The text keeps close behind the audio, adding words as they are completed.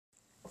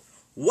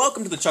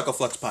Welcome to the Chuckle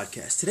Flux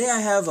Podcast. Today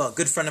I have a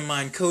good friend of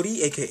mine,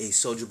 Cody, aka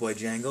Soldier Boy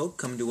Django,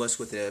 come to us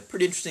with a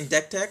pretty interesting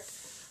deck tech.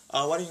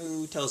 Why don't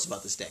you tell us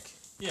about this deck?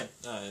 Yeah,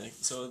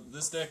 so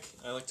this deck,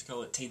 I like to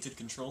call it Tainted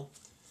Control.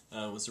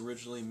 Was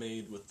originally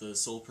made with the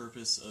sole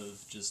purpose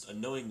of just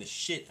annoying the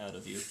shit out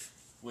of you,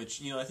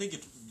 which, I think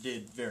it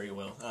did very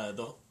well.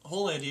 The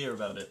whole idea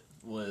about it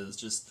was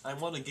just, I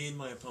want to gain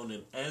my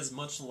opponent as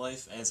much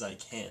life as I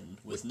can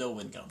with no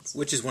win guns.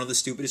 Which is one of the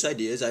stupidest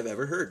ideas I've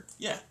ever heard.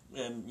 Yeah,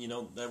 and,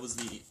 that was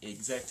the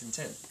exact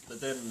intent.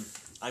 But then,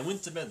 I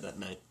went to bed that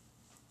night,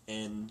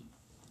 and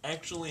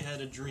actually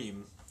had a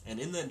dream, and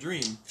in that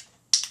dream,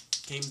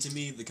 came to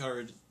me the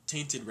card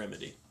Tainted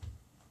Remedy.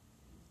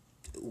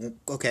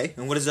 Okay,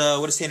 and what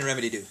does Tainted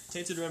Remedy do?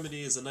 Tainted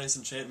Remedy is a nice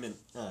enchantment.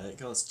 It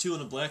costs 2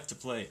 and a black to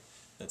play.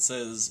 That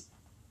says,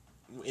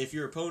 if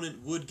your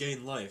opponent would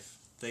gain life,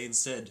 they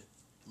instead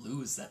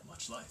lose that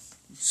much life.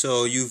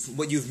 So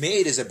what you've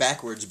made is a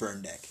backwards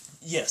burn deck.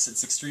 Yes,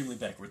 it's extremely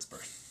backwards burn.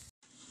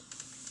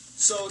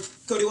 So,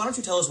 Cody, why don't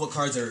you tell us what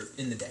cards are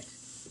in the deck?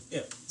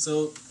 Yeah,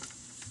 so,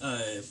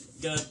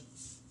 got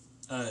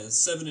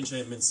 7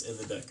 enchantments in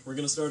the deck. We're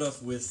going to start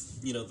off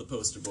with, the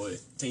poster boy,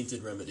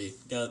 Tainted Remedy.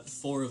 Got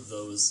 4 of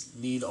those,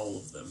 need all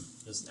of them.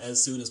 Just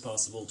as soon as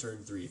possible,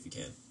 turn 3 if you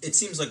can. It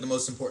seems like the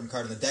most important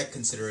card in the deck,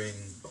 considering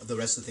the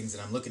rest of the things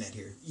that I'm looking at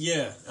here.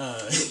 Yeah,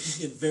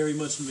 it very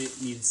much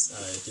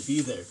needs to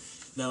be there.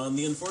 Now, on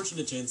the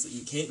unfortunate chance that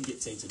you can't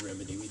get Tainted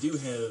Remedy, we do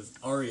have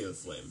Aria of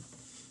Flame.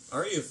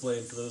 Aria of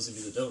Flame, for those of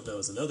you that don't know,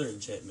 is another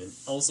enchantment.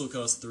 Also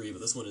costs 3,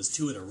 but this one is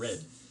 2 and a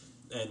red.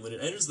 And when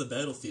it enters the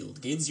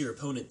battlefield, gains your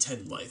opponent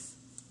 10 life.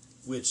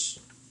 Which,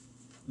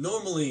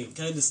 normally,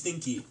 kind of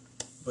stinky,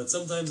 but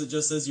sometimes it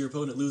just says your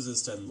opponent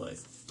loses 10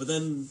 life. But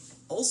then,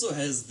 also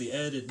has the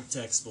added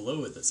text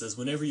below it that says,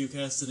 whenever you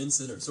cast an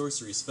instant or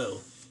sorcery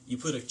spell, you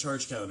put a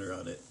charge counter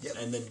on it,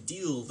 and then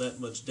deal that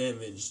much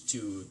damage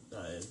to,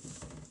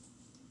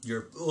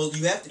 you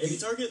have to... any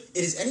target?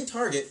 It is any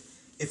target,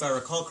 if I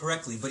recall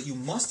correctly, but you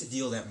must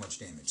deal that much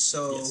damage.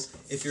 So, yes.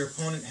 If your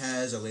opponent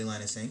has a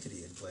Leyline of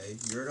Sanctity in play,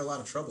 you're in a lot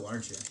of trouble,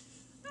 aren't you?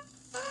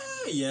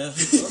 Yeah.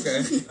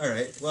 Okay,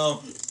 alright.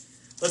 Well,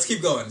 let's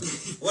keep going.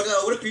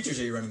 What creatures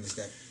are you running this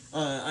deck?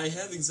 I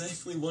have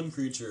exactly 1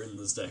 creature in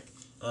this deck.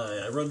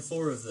 I run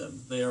 4 of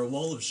them. They are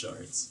Wall of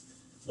Shards.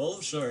 Wall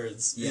of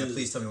Shards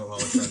Please tell me what Wall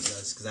of Shards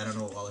does, because I don't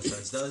know what Wall of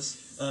Shards does.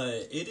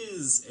 It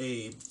is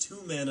a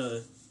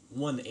 2-mana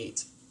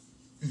 1/8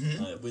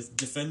 with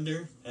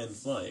Defender and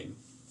Flying.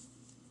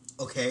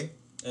 Okay.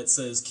 It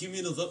says,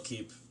 cumulative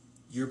upkeep,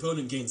 your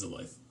opponent gains a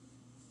life.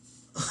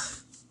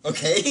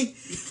 Okay.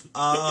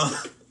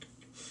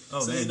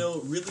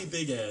 So, really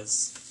big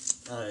ass,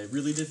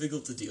 really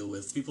difficult to deal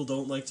with. People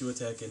don't like to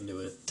attack into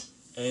it.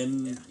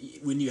 And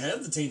when you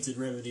have the Tainted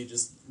Remedy, it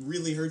just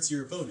really hurts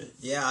your opponent.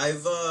 Yeah,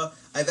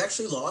 I've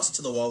actually lost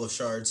to the Wall of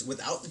Shards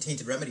without the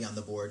Tainted Remedy on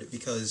the board,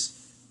 because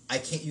I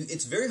can't.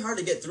 It's very hard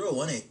to get through a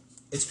 1/8.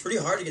 It's pretty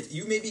hard to get.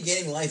 You may be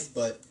gaining life,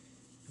 but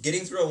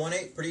getting through a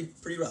 1/8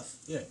 pretty rough.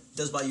 Yeah, it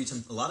does buy you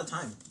a lot of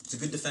time. It's a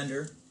good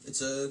defender. It's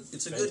a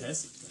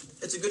fantastic.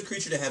 It's a good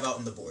creature to have out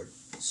on the board.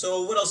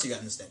 So what else you got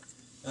in this deck?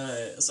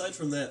 Aside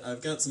from that,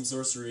 I've got some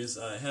sorceries.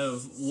 I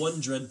have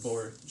 1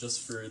 Dreadbore,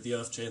 just for the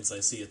off chance I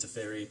see a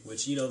Teferi,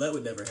 which, that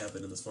would never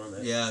happen in this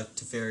format. Yeah,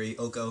 Teferi,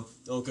 Oko.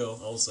 Oko,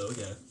 also,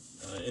 yeah.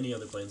 Any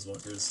other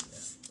planeswalkers,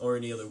 or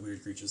any other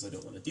weird creatures I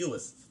don't want to deal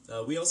with.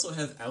 We also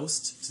have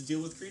Oust to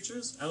deal with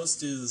creatures.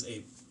 Oust is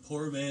a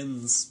poor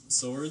man's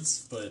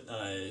swords, but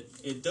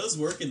it does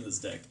work in this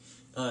deck.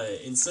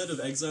 Instead of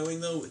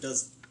exiling, though, it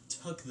does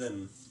tuck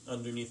them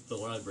underneath the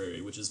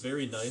library, which is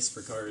very nice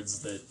for cards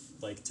that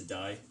like to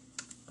die.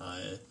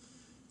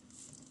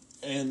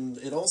 And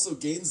it also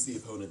gains the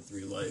opponent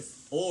 3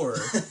 life, or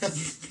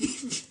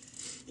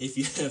if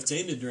you have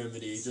Tainted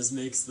Remedy, it just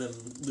makes them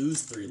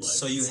lose 3 life.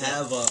 So you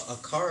have a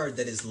card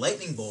that is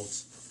Lightning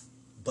Bolt,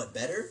 but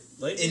better?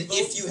 Lightning Bolt,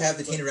 if you have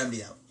the Tainted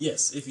Remedy out.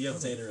 Yes, if you have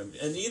the Tainted Remedy.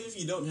 And even if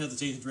you don't have the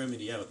Tainted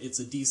Remedy out, it's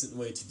a decent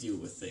way to deal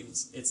with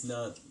things. It's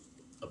not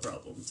a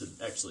problem to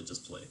actually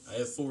just play. I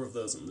have 4 of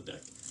those in the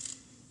deck.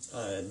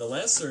 And the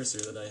last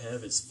sorcerer that I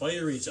have is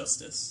Fiery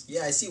Justice.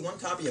 Yeah, I see 1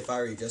 copy of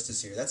Fiery Justice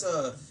here. That's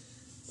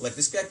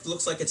this deck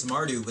looks like it's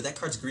Mardu, but that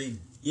card's green.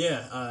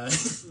 Yeah,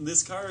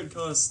 this card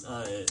costs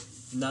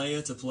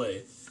Naya to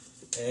play,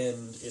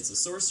 and it's a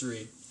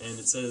sorcery, and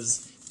it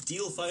says,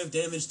 deal 5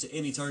 damage to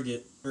any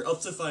target, or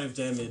up to 5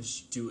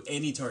 damage to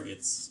any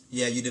targets.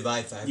 Yeah, you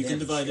divide 5 You can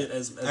divide it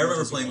as I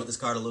remember playing with this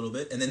card a little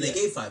bit, and then they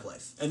gave 5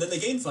 life. And then they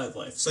gain 5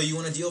 life. So you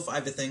want to deal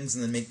 5 to things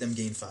and then make them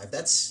gain 5.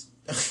 That's...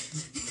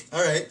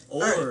 Alright.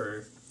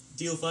 Or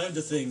deal 5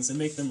 to things and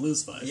make them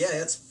lose 5. Yeah,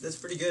 that's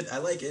pretty good. I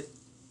like it.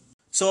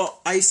 So,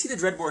 I see the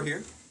Dreadbore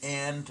here,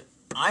 and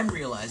I'm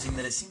realizing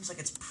that it seems like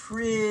it's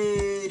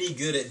pretty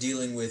good at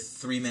dealing with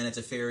 3-mana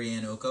Teferi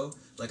and Oko,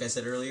 like I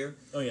said earlier.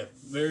 Oh yeah,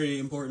 very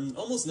important,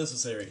 almost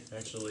necessary,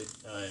 actually,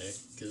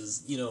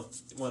 because,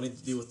 wanting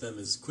to deal with them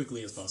as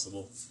quickly as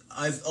possible.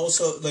 I've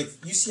also,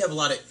 you see I have a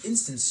lot of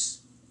instance,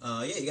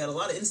 you got a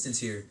lot of instance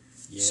here.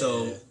 Yeah.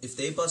 So if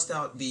they bust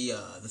out the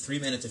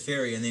 3-mana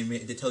Teferi and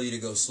they tell you to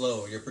go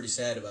slow, you're pretty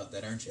sad about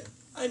that, aren't you?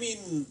 I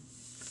mean,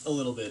 a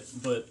little bit,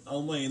 but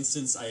on my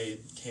instance, I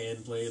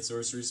can play at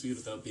sorcery speed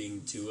without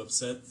being too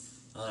upset.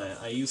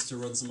 I used to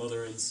run some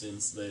other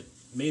instance that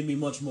made me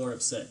much more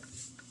upset.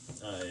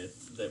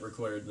 That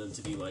required them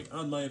to be like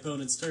on my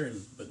opponent's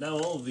turn, but now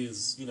all of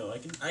these,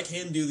 I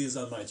can do these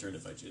on my turn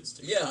if I choose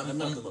to. Yeah, I'm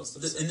not the most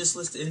upset. In this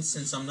list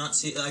instance, I'm not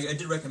seeing. I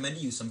did recommend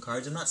to you some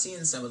cards. I'm not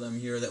seeing some of them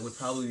here that would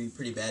probably be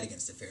pretty bad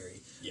against Teferi.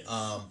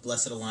 Yeah.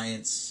 Blessed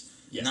Alliance,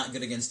 Yeah. not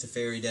good against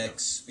Teferi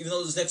decks. No. Even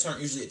though those decks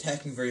aren't usually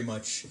attacking very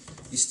much,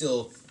 you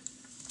still,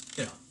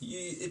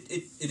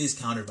 it is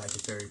countered by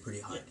Teferi pretty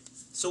hard. Yeah.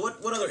 So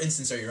what other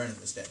instance are you running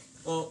this deck?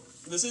 Well,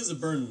 this is a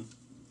burn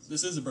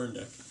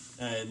deck.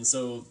 And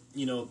so,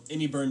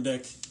 any burn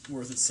deck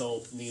worth its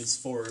salt needs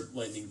 4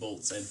 lightning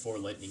bolts and 4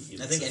 lightning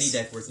helixes. I think any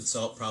deck worth its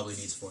salt probably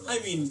needs 4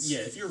 lightning bolts. Yeah,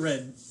 if you're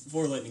red,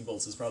 4 lightning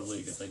bolts is probably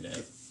a good thing to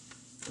have.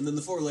 And then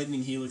the 4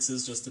 lightning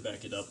helixes, just to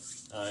back it up,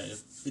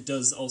 it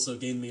does also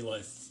gain me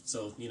life.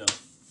 So, it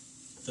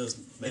does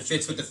match. It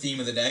fits with the theme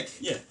of the deck?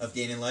 Yeah. Of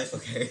gaining life?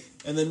 Okay.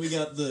 And then we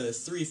got the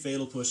 3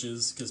 fatal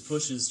pushes, because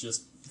push is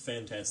just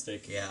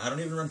fantastic. Yeah, I don't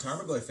even run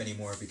Tarmogoyf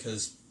anymore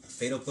because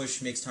Fatal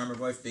Push makes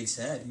Tarmogoyf big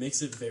sad. It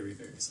makes it very,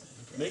 very sad.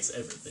 It makes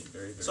everything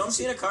very, very So I'm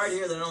seeing a card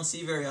here that I don't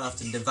see very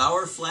often.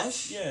 Devour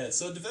Flesh? Yeah,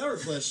 so Devour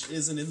Flesh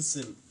is an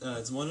instant.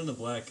 It's 1 in a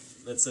black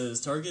that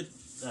says target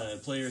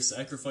player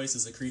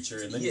sacrifices a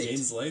creature and then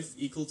gains life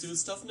equal to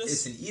its toughness.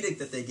 It's an edict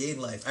that they gain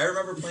life. I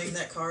remember playing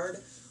that card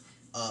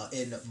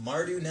in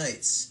Mardu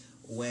Nights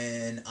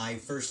when I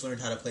first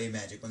learned how to play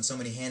Magic. When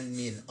somebody handed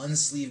me an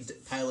unsleeved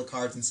pile of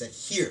cards and said,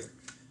 "Here,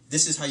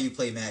 this is how you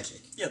play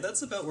Magic." Yeah,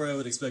 that's about where I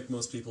would expect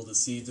most people to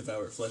see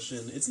Devour Flesh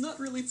in. It's not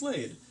really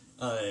played,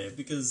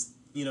 because,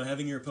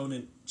 having your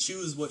opponent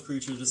choose what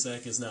creature to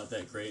sack is not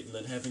that great, and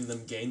then having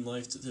them gain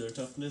life to their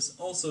toughness,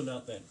 also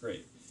not that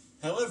great.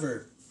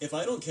 However, if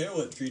I don't care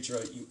what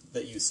creature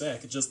that you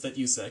sack, just that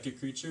you sack a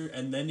creature,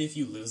 and then if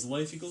you lose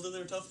life equal to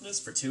their toughness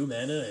for 2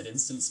 mana at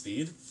instant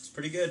speed... It's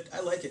pretty good. I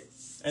like it.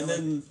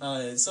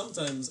 And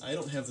sometimes I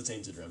don't have the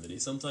Tainted Remedy.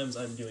 Sometimes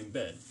I'm doing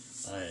bad.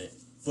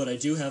 But I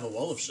do have a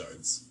Wall of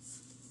Shards.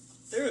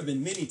 There have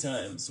been many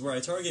times where I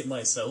target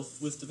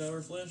myself with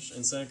Devour Flesh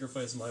and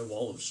sacrifice my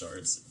Wall of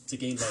Shards to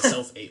gain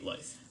myself 8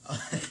 life.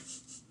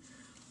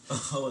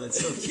 Oh, that's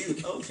so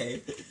cute.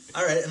 Okay.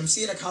 Alright, and I'm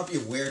seeing a copy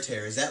of Wear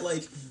Tear. Is that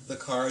like the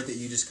card that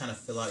you just kind of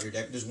fill out your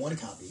deck? There's 1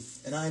 copy.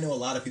 And I know a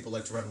lot of people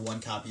like to run 1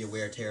 copy of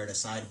Wear Tear in a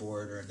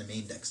sideboard or in the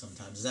main deck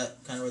sometimes. Is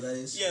that kind of where that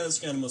is? Yeah, that's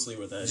kind of mostly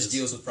what that is. It just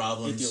deals with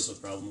problems. It deals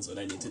with problems that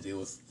I need to deal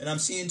with. And I'm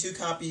seeing 2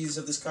 copies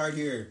of this card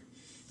here.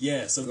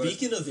 Yeah, so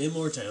Beacon of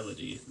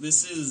Immortality.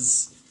 This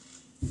is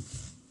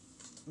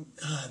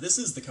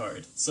the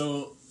card.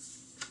 So,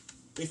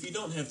 if you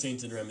don't have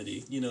Tainted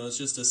Remedy, it's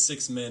just a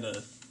 6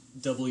 mana,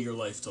 double your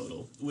life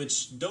total.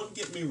 Which, don't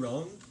get me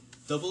wrong,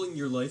 doubling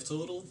your life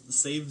total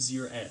saves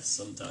your ass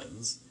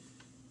sometimes.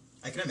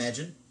 I can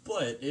imagine.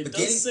 But it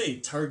does say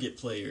target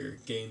player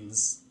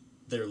gains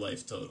their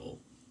life total.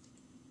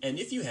 And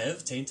if you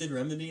have Tainted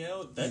Remedy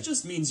out, that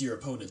just means your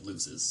opponent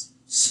loses.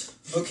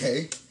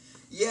 Okay.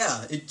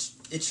 Yeah,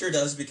 it sure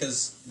does,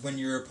 because when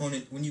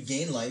you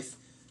gain life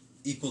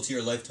equal to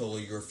your life total,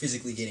 you're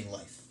physically gaining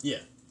life. Yeah.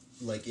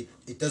 Like,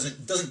 it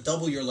doesn't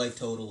double your life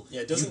total.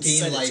 Yeah, it doesn't you gain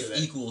set it life to that.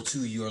 equal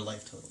to your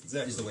life total.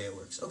 Exactly. Is the way it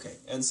works. Okay.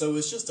 And so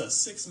it's just a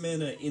 6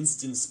 mana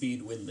instant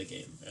speed win the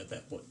game at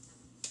that point.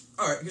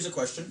 Alright, here's a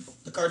question.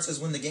 The card says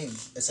win the game,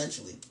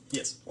 essentially.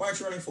 Yes. Why aren't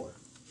you running 4?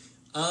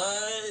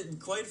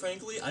 Quite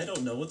frankly, I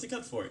don't know what to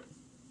cut for it.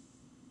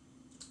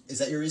 Is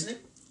that your reasoning?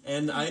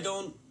 And I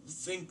don't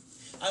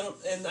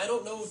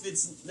know if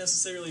it's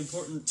necessarily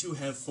important to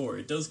have 4.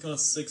 It does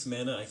cost 6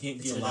 mana. I can't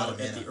get it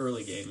out at the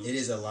early game. It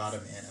is a lot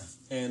of mana.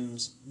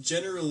 And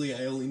generally,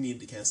 I only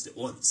need to cast it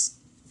once.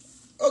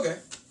 Okay.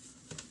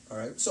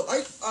 Alright. So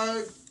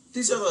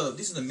these are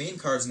the main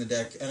cards in the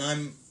deck,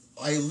 and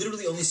I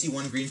literally only see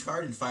 1 green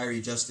card in Fiery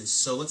Justice.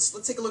 So let's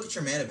take a look at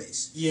your mana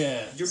base.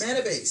 Yeah. Your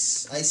mana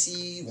base. I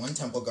see 1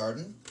 Temple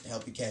Garden to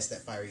help you cast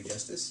that Fiery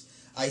Justice.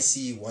 I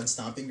see 1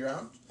 Stomping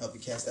Ground to help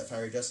you cast that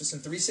Fiery Justice,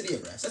 and 3 City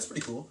of Rest. That's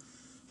pretty cool.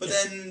 But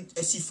then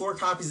I see 4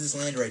 copies of this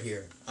land right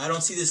here. I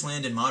don't see this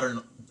land in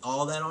Modern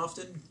all that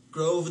often.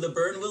 Grove of the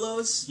Burn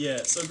Willows.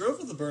 Yeah, so Grove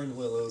of the Burn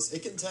Willows,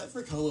 it can tap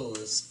for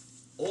colorless,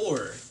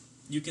 or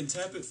you can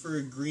tap it for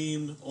a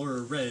green or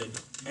a red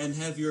and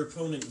have your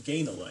opponent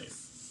gain a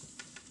life.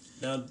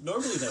 Now,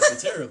 normally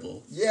that's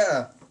terrible.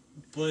 Yeah.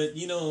 But, I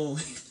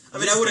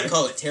mean, I wouldn't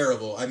call it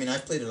terrible. I mean,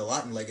 I've played it a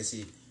lot in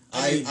Legacy.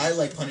 I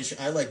like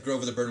Grove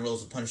of the Burn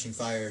Willows with Punishing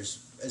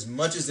Fires as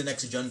much as the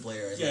next Jund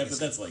player. Yeah, but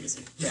that's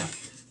Legacy. Yeah.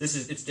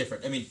 It's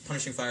different. I mean,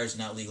 Punishing Fires is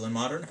not legal in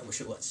Modern. I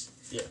wish it was.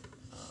 Yeah.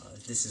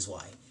 This is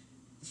why.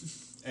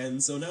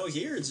 And so now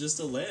here it's just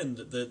a land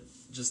that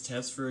just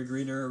taps for a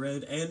green or a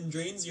red and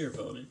drains your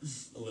opponent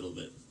a little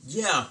bit.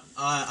 Yeah,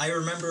 I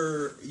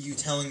remember you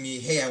telling me,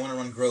 hey, I want to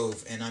run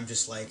Grove, and I'm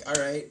just like,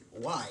 alright,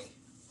 why?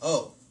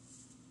 Oh.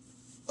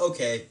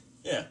 Okay.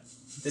 Yeah.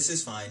 This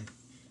is fine.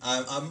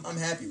 I'm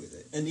happy with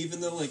it. And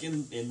even though, like,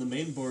 in the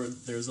main board,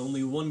 there's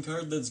only one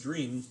card that's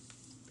green,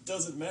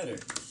 doesn't matter.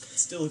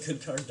 It's still a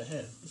good card to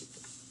have.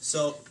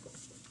 So,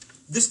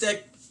 this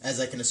deck, as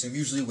I can assume,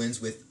 usually wins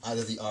with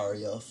either the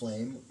Aria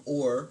Flame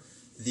or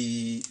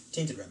the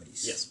Tainted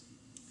Remedies. Yes.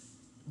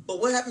 But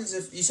what happens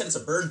if you said it's a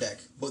burn deck,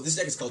 but this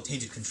deck is called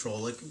Tainted Control?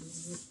 Like,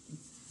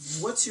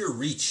 what's your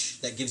reach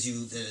that gives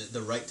you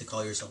the right to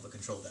call yourself a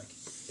control deck?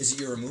 Is it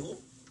your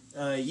removal?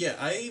 Yeah,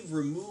 I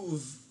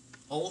remove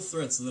all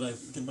threats that I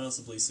can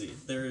possibly see.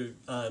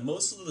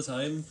 Most of the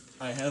time,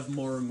 I have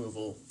more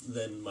removal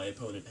than my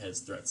opponent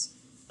has threats.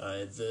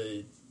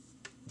 The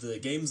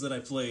games that I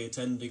play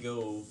tend to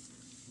go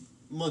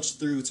much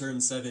through turn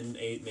 7,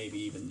 8, maybe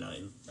even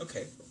 9.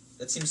 Okay.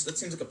 That seems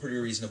like a pretty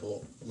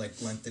reasonable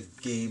length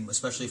of game,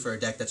 especially for a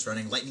deck that's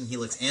running Lightning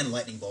Helix and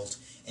Lightning Bolt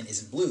and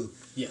isn't blue.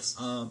 Yes.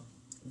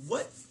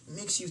 What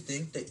makes you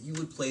think that you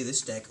would play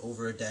this deck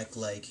over a deck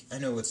like, I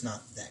know it's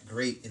not that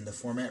great in the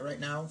format right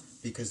now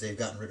because they've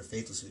gotten rid of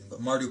Faithless Looting,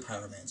 but Mardu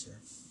Pyromancer?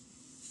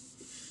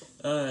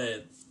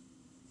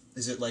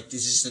 Is it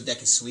just the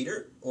deck is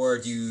sweeter, or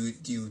do you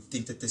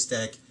think that this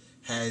deck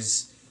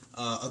has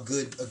a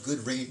good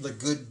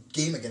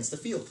game against the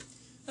field?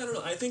 I don't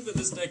know. I think that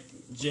this deck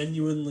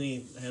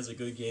genuinely has a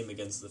good game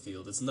against the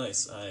field. It's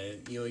nice.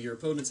 Your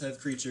opponents have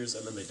creatures,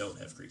 and then they don't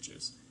have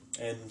creatures.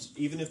 And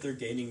even if they're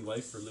gaining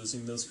life for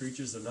losing those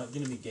creatures, they're not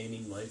going to be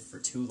gaining life for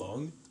too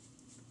long.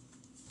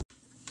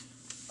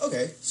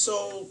 Okay,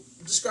 so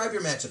describe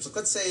your matchups. Like,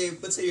 let's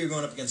say you're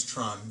going up against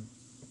Tron.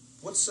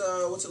 What's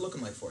it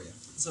looking like for you?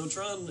 So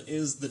Tron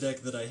is the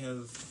deck that I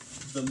have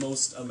the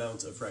most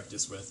amount of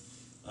practice with,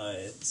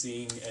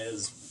 seeing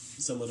as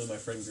someone in my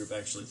friend group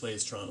actually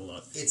plays Tron a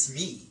lot. It's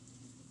me.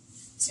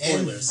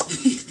 Spoilers.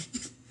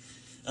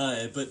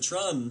 But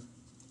Tron,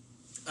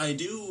 I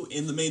do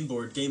in the main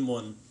board, game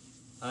 1,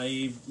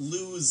 I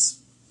lose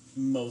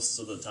most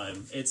of the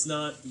time. It's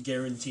not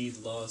guaranteed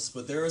loss,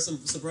 but there are some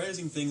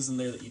surprising things in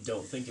there that you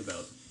don't think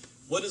about.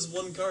 What is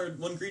one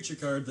creature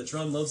card that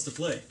Tron loves to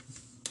play?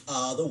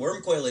 The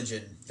Wormcoil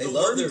Engine. The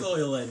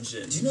Wormcoil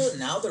Engine. Do you know that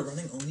now they're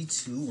running only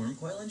 2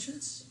 Wormcoil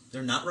Engines?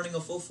 They're not running a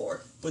full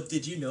 4. But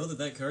did you know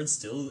that card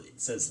still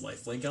says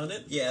lifelink on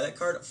it? Yeah, that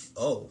card...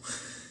 Oh.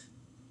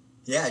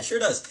 Yeah, it sure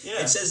does. Yeah.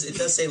 It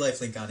does say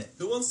lifelink on it.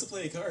 Who wants to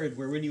play a card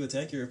where when you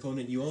attack your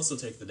opponent, you also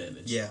take the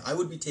damage? Yeah, I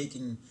will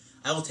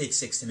take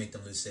 6 to make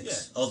them lose 6. Yeah.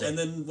 All day. And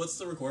then what's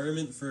the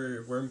requirement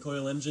for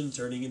Wormcoil Engine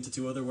turning into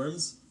 2 other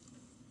worms?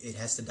 It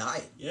has to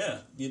die. Yeah.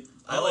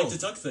 I like to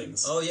tuck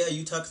things. Oh, yeah,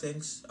 you tuck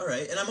things. All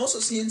right. And I'm also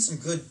seeing some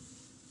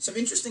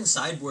interesting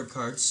sideboard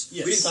cards.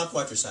 Yes. We didn't talk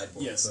about your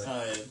sideboard. Yes.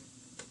 But...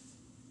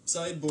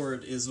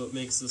 Sideboard is what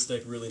makes this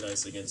deck really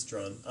nice against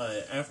Tron.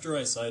 After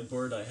I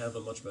sideboard, I have a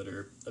much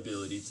better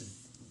ability to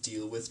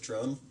deal with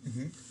Tron.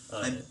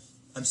 Mm-hmm.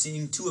 I'm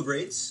seeing 2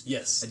 Abrades.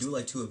 Yes. I do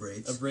like 2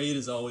 Abrades. Abrade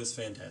is always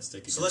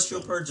fantastic.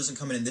 Celestial Purge doesn't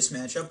come in this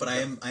matchup, but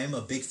I am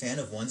a big fan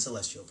of 1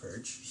 Celestial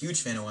Purge.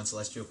 Huge fan of 1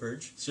 Celestial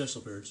Purge.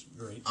 Celestial Purge,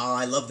 great. Oh,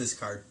 I love this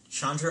card.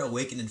 Chandra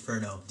Awakened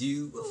Inferno.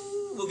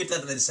 We'll get to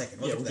that in a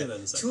second. We'll get that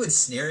in a second. 2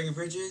 Ensnaring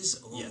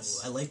Bridges. Ooh, Yes.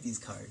 I like these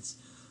cards.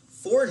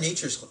 4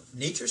 Nature's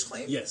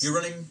Claim? Yes. You're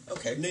running...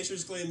 Okay.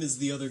 Nature's Claim is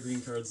the other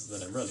green cards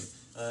that I'm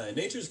running.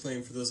 Nature's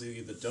Claim, for those of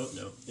you that don't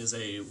know, is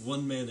a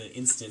 1-mana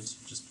instant,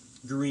 just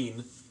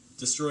green,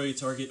 destroy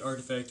target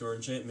artifact or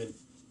enchantment.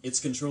 Its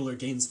controller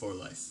gains 4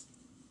 life.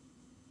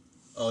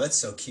 Oh, that's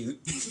so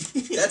cute.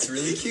 That's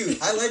really cute.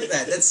 I like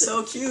that. That's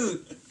so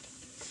cute.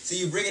 So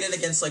you bring it in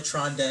against like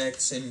Tron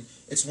decks, and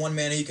it's 1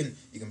 mana. You can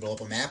blow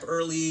up a map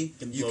early. You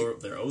can blow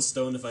up their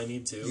O-Stone if I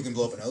need to. You can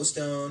blow up an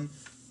O-Stone.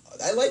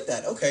 I like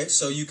that. Okay,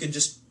 so you can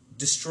just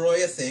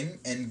destroy a thing,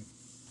 and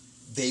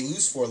they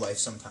lose 4 life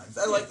sometimes.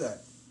 I like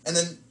that. And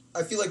then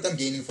I feel like them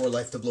gaining 4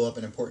 life to blow up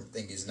an important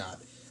thing is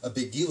not a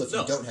big deal if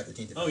you don't have the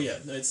Tainted Remedy. Oh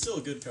yeah, it's still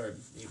a good card.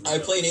 I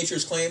play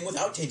Nature's Claim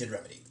without Tainted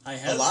Remedy. I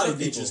have played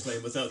Nature's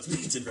Claim without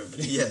Tainted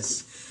Remedy.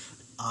 Yes.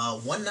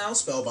 1 now,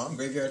 Spellbomb,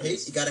 Graveyard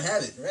Haste, you gotta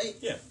have it, right?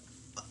 Yeah.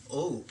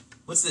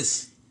 What's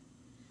this?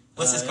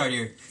 What's this card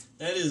here?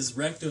 That is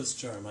Rakdos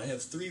Charm. I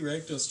have 3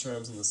 Rakdos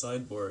Charms on the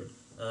sideboard.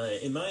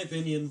 In my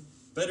opinion,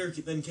 better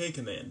than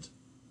K-Command.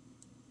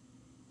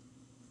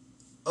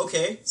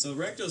 Okay. So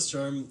Rakdos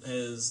Charm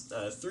has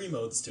 3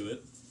 modes to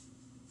it.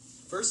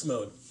 First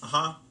mode.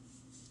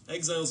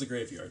 Exiles a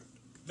graveyard.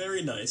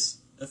 Very nice,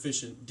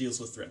 efficient,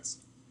 deals with threats.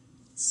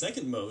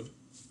 Second mode,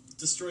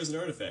 destroys an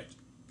artifact.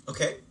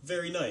 Okay.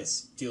 Very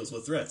nice, deals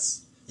with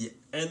threats. Yeah.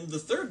 And the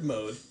third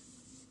mode...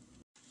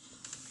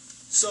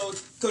 So,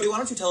 Cody, why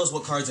don't you tell us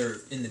what cards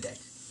are in the deck?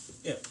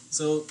 Yeah,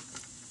 so,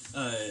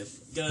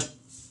 got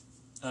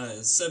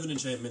 7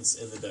 enchantments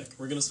in the deck.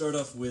 We're going to start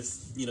off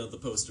with, the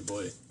poster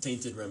boy,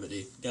 Tainted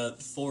Remedy.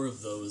 Got 4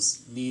 of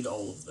those, need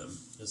all of them.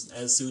 Just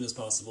as soon as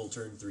possible,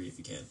 turn 3 if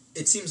you can.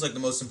 It seems like the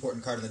most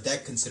important card in the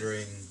deck,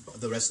 considering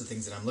the rest of the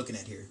things that I'm looking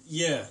at here.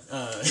 Yeah,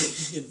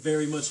 it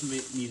very much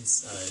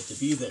needs to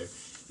be there.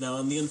 Now,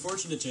 on the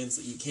unfortunate chance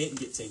that you can't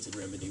get Tainted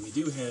Remedy, we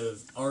do have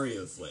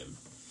Aria of Flame.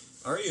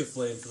 Aria of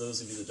Flame, for those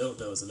of you that don't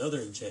know, is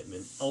another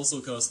enchantment. Also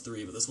costs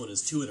 3, but this one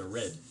is 2 and a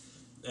red.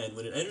 and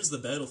when it enters the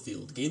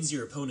battlefield, gains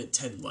your opponent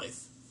 10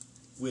 life,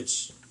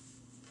 which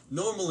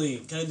normally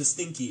kind of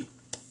stinky,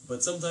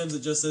 but sometimes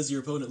it just says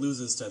your opponent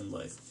loses 10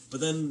 life. But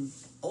then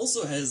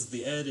also has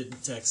the added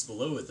text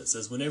below it that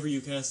says whenever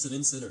you cast an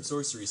instant or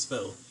sorcery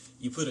spell,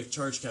 you put a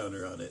charge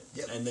counter on it,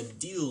 and then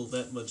deal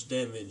that much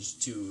damage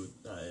to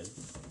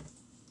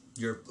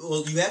you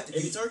have to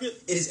any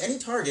target. It is any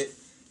target,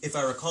 if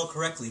I recall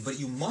correctly, but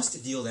you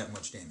must deal that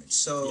much damage.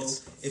 So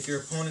if your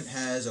opponent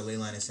has a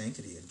Leyline of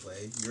Sanctity in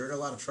play, you're in a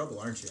lot of trouble,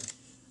 aren't you?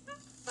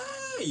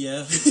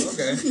 Yeah.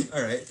 Okay.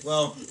 All right.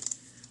 Well,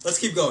 let's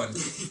keep going.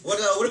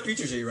 What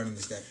creatures are you running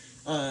this deck?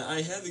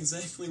 I have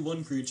exactly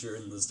one creature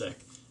in this deck.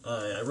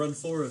 I run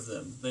 4 of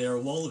them. They are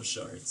Wall of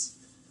Shards.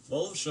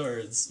 Wall of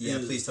Shards. Yeah,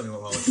 please tell me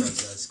what Wall of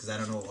Shards does, because I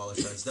don't know what Wall of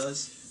Shards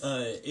does.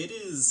 It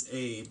is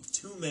a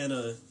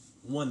 2-mana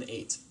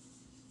 1/8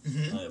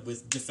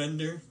 with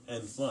Defender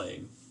and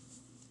Flying.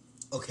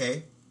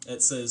 Okay.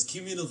 It says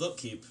cumulative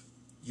upkeep.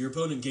 Your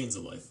opponent gains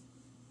a life.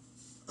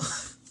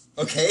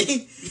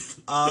 Okay.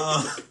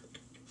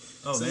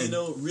 So man.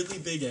 Really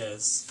big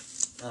ass,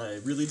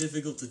 really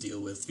difficult to deal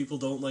with. People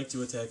don't like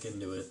to attack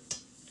into it.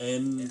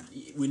 And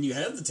when you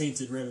have the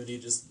Tainted Remedy,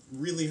 it just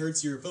really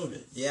hurts your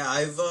opponent. Yeah,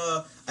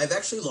 I've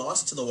actually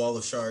lost to the Wall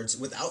of Shards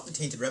without the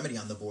Tainted Remedy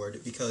on the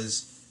board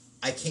because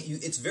I can't.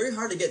 It's very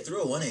hard to get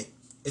through a 1/8.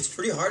 It's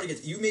pretty hard to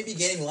get. You may be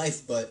gaining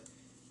life, but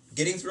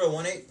getting through a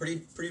 1/8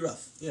 pretty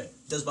rough. Yeah,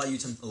 it does buy you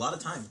a lot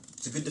of time.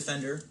 It's a good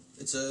defender.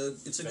 It's a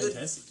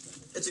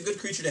good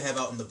creature to have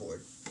out on the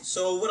board.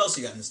 So what else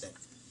you got in this deck?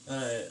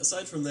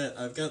 Aside from that,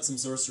 I've got some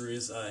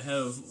sorceries. I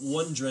have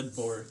 1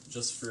 Dreadbore,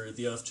 just for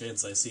the off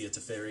chance I see a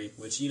Teferi,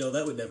 which,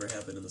 that would never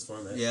happen in this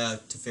format. Yeah,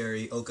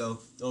 Teferi,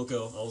 Oko.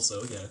 Oko,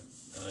 also, yeah.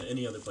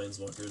 Any other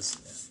planeswalkers,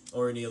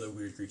 or any other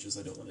weird creatures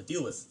I don't want to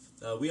deal with.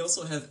 We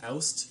also have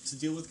Oust to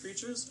deal with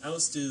creatures.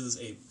 Oust is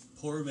a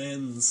poor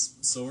man's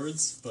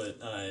swords, but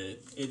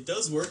it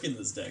does work in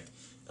this deck.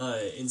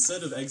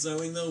 Instead of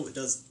exiling, though, it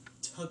does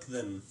tuck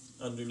them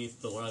underneath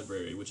the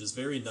library, which is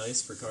very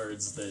nice for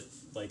cards that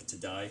like to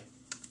die.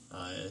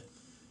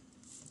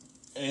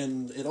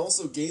 And it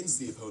also gains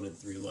the opponent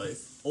 3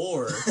 life,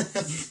 or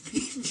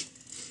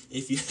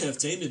if you have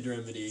Tainted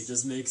Remedy, it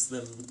just makes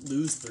them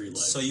lose 3 life.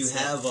 So you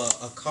have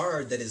a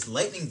card that is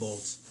Lightning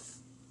Bolt,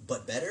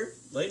 but better?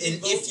 Lightning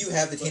Bolt, if you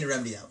have the Tainted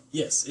Remedy out.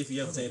 Yes, if you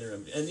have the Tainted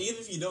Remedy. And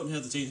even if you don't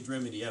have the Tainted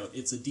Remedy out,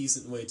 it's a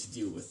decent way to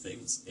deal with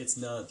things. It's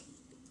not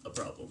a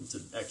problem to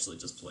actually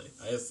just play.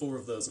 I have 4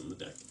 of those in the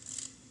deck.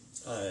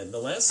 And the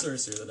last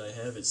sorcerer that I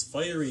have is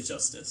Fiery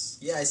Justice.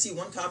 Yeah, I see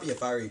 1 copy of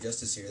Fiery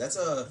Justice here. That's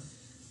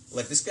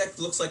this deck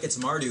looks like it's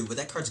Mardu, but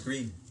that card's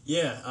green.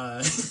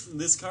 Yeah,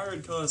 this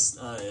card costs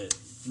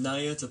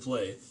Naya to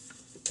play,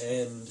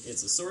 and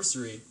it's a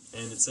sorcery,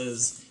 and it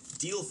says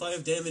deal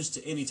 5 damage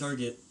to any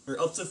target, or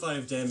up to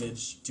 5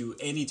 damage to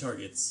any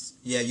targets.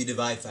 Yeah, you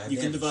divide 5 damage. You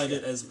can divide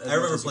it as I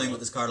remember playing with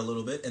this card a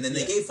little bit, and then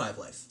they gave 5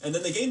 life. And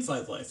then they gain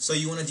 5 life. So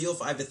you want to deal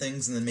 5 to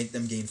things and then make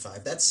them gain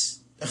 5. That's...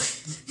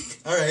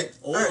 Alright.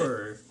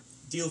 Or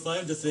deal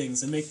 5 to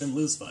things and make them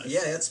lose 5.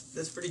 Yeah,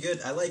 that's pretty good.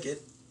 I like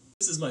it.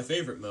 This is my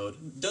favorite mode.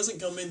 It doesn't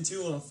come in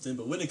too often,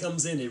 but when it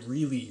comes in, it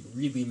really,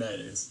 really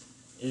matters.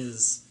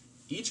 Is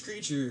each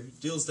creature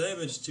deals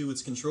damage to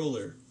its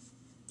controller.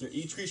 Or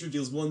each creature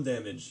deals 1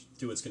 damage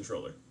to its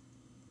controller.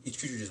 Each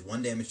creature does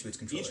 1 damage to its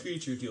controller. Each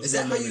creature deals Is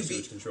that 1 how damage you to beat?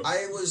 its controller.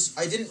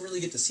 I didn't really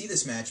get to see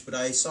this match, but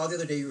I saw the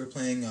other day you were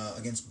playing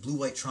against Blue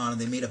White Tron, and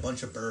they made a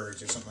bunch of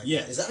birds or something like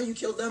that. Is that how you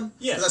killed them?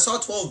 Yeah. Because I saw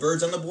 12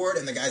 birds on the board,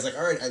 and the guy's like,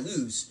 "All right, I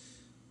lose."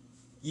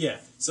 Yeah.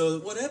 So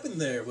what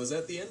happened there was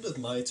at the end of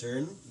my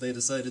turn, they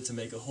decided to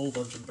make a whole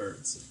bunch of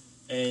birds,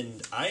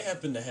 and I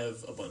happened to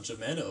have a bunch of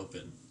mana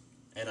open,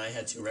 and I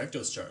had 2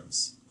 Rakdos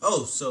Charms.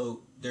 Oh,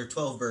 so there are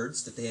 12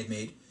 birds that they had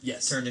made.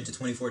 Yes. Turned into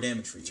 24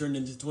 damage for you. Turned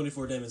into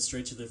 24 damage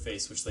straight to their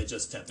face, which they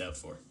just tapped out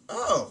for.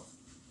 Oh,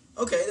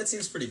 okay, that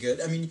seems pretty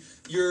good. I mean,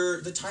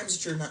 the times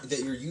that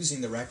you're using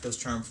the Rakdos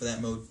Charm for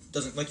that mode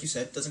doesn't, like you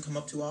said, doesn't come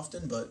up too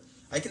often. But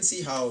I can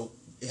see how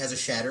it has a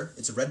shatter.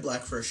 It's a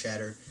 1/red for a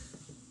shatter,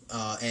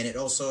 and it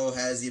also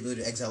has the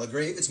ability to exile a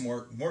grave. It's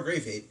more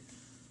grave hate.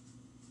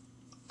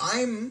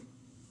 I'm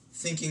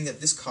thinking that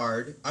this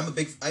card,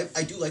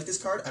 I do like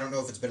this card. I don't know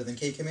if it's better than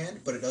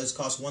K-Command, but it does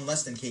cost 1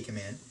 less than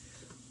K-Command,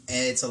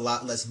 and it's a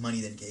lot less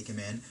money than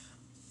K-Command.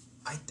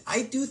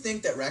 I do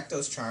think that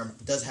Rakdos Charm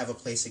does have a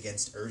place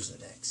against Urza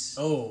decks.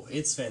 Oh,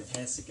 it's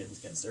fantastic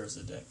against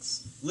Urza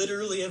decks.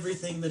 Literally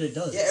everything that it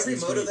does. Yeah, every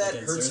mode of that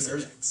hurts in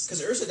Urza decks.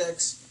 Because Urza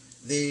decks,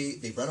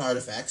 they run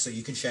artifacts, so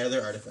you can shatter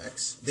their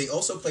artifacts. They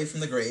also play from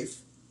the grave,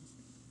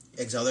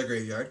 exile their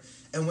graveyard,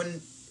 and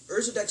when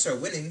Urza decks are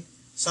winning,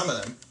 some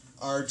of them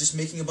are just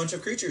making a bunch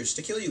of creatures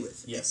to kill you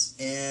with. Yes.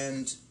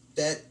 And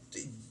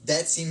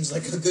that seems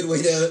like a good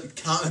way to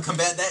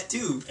combat that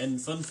too.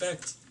 And fun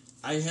fact,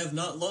 I have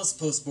not lost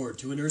postboard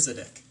to an Urza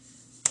deck.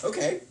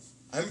 Okay,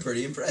 I'm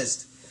pretty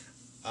impressed.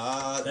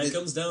 That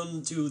comes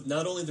down to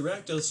not only the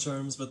Rakdos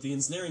Charms, but the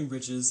Ensnaring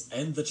Bridges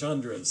and the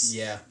Chandras.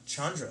 Yeah,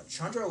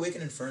 Chandra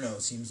Awakened Inferno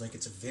seems like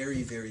it's a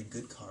very, very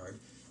good card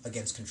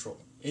against control.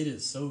 It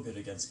is so good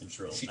against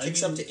control. She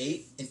ticks up to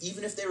 8, and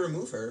even if they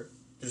remove her,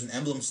 There's an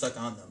emblem stuck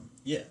on them.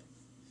 Yeah.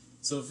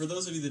 So for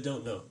those of you that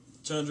don't know,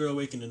 Chandra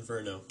Awakened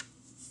Inferno,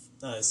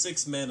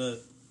 6 mana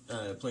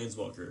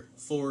Planeswalker,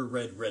 4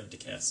 red to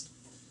cast.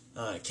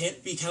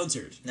 Can't be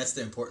countered. And that's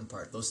the important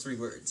part. Those 3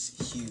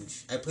 words,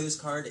 huge. I play this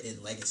card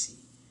in Legacy.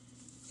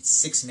 It's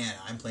 6 mana.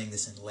 I'm playing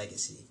this in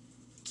Legacy.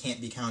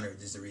 Can't be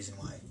countered is the reason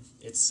why.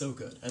 It's so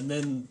good. And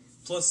then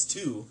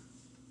 +2,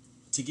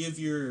 to give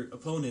your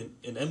opponent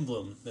an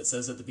emblem that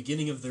says at the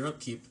beginning of their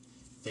upkeep,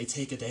 they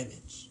take a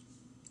damage.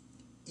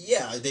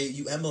 Yeah,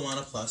 you emblem on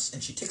a plus,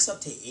 and she ticks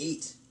up to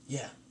 8.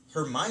 Yeah.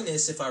 Her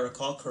minus, if I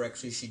recall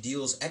correctly, she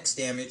deals X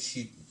damage.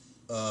 She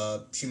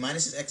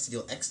minuses X to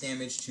deal X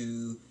damage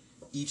to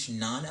each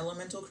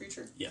non-elemental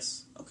creature.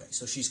 Yes. Okay,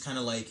 so she's kind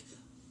of like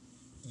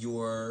you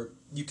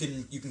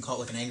can call it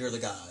like an Anger of the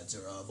Gods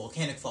or a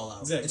Volcanic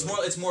Fallout.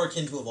 Exactly. It's more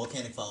akin to a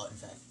Volcanic Fallout, in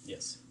fact.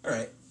 Yes. All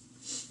right.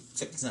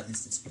 Except it's not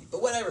instant speed,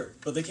 but whatever.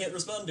 But they can't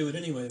respond to it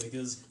anyway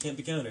because it can't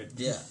be countered.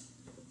 Yeah.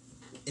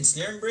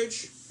 Ensnaring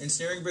Bridge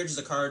is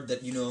a card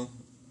that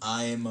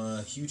I am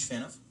a huge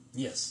fan of.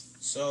 Yes.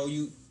 So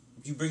you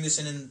bring this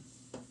in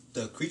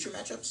the creature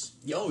matchups?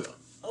 Oh, yeah.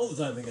 All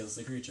the time against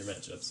the creature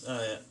matchups.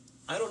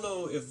 I don't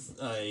know if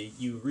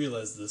you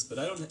realize this, but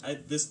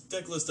this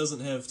deck list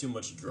doesn't have too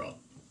much draw.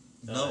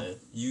 No.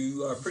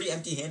 You are pretty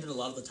empty-handed a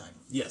lot of the time.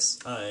 Yes.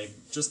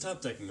 Just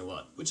top decking a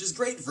lot, which is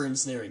great for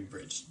Ensnaring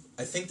Bridge.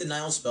 I think the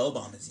Nile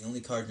Spellbomb is the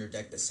only card in your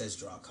deck that says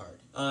draw a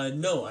card.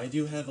 No, I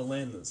do have a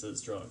land that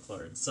says draw a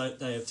card.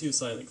 I have 2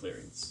 Silent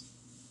Clearings.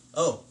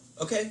 Oh,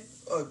 okay.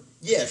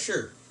 Yeah,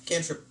 sure.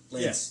 Cantrip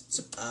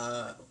lands.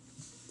 Yeah.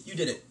 You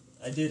did it.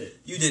 I did it.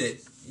 You did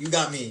it. You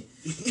got me.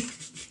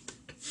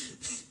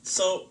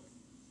 So,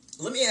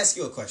 let me ask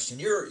you a question.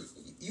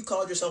 You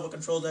called yourself a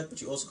control deck,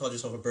 but you also called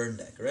yourself a burn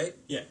deck, right?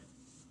 Yeah.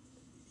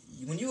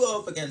 When you go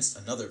up against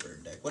another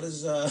burn deck, what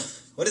is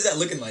that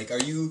looking like?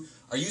 Are you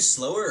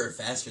slower or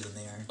faster than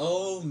they are?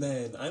 Oh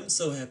man, I'm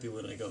so happy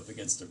when I go up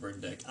against a burn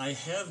deck. I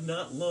have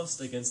not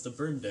lost against a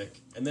burn deck,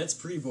 and that's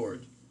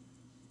pre-board.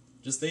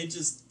 They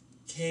just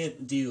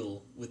can't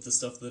deal with the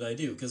stuff that I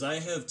do, because I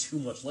have too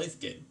much life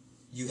gain.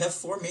 You have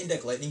 4 main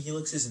deck Lightning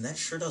Helixes, and that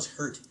sure does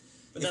hurt.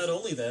 But not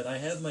only that, I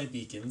have my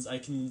beacons, I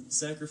can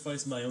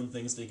sacrifice my own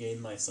things to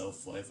gain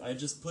myself life. I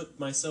just put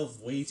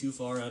myself way too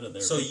far out of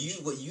their range.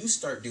 What you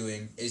start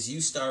doing is you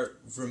start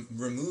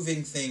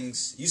removing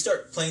things, you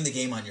start playing the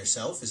game on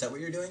yourself, is that what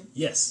you're doing?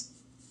 Yes.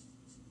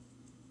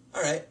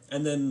 Alright.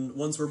 And then,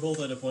 once we're both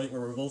at a point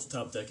where we're both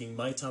top decking,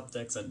 my top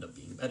decks end up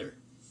being better.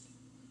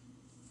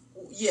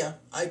 Yeah,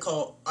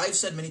 I've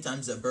said many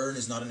times that Burn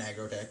is not an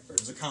aggro deck. Burn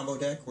is a combo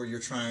deck where you're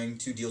trying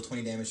to deal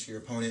 20 damage to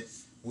your opponent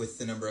with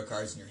the number of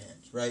cards in your hand,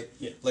 right?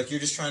 Yeah. Like you're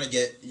trying to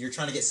get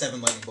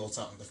 7 lightning bolts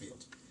out in the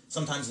field.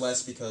 Sometimes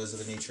less because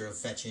of the nature of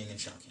fetching and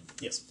shocking.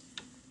 Yes.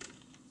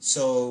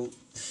 So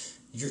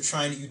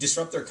you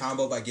disrupt their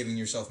combo by giving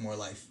yourself more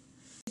life.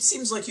 It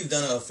seems like you've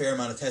done a fair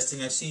amount of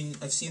testing. I've seen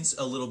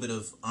a little bit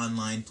of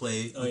online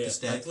play with this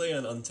deck. I play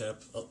on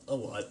Untap a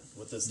lot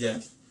with this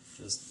deck.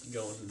 Just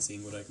going and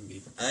seeing what I can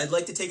beat. I'd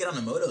like to take it on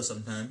a Moto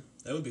sometime.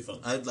 That would be fun.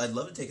 I'd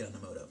love to take it on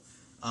a Moto.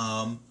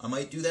 I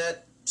might do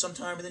that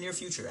sometime in the near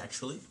future,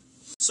 actually.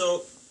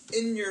 So,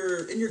 in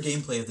your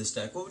gameplay of this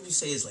deck, what would you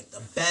say is like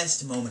the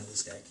best moment of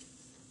this deck?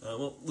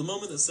 Well, the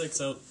moment that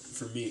sticks out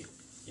for me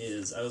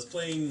is I was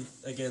playing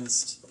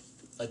against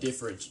a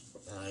different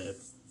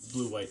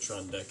blue-white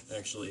Tron deck,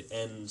 actually,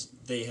 and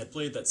they had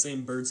played that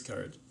same Birds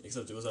card,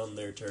 except it was on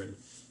their turn,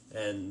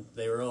 and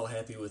they were all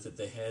happy with it.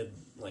 They had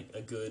like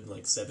a good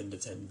 7 to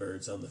 10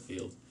 birds on the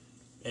field,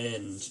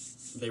 and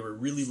they were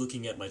really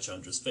looking at my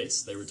Chandra's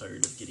face. They were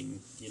tired of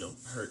getting,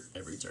 hurt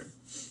every turn.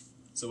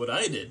 So what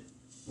I did,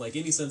 like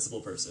any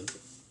sensible person,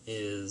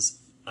 is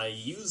I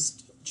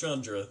used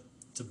Chandra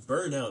to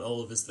burn out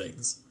all of his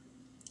things,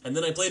 and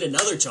then I played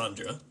another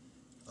Chandra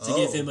to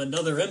give him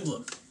another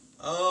emblem.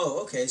 Oh,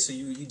 okay, so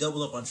you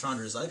double up on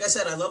Chandras. Like I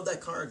said, I love that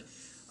card.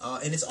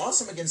 And it's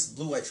awesome against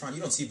blue-white Tron. You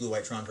don't see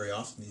blue-white Tron very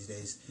often these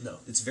days. No.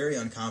 It's very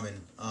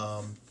uncommon.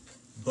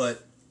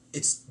 But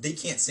they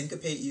can't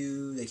syncopate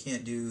you. They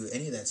can't do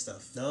any of that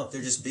stuff. No.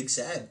 They're just big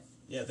sad.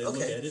 Yeah, they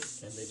look at it,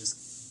 and they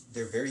just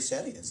they're very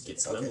sad against get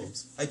it. some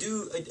emblems. I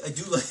do like,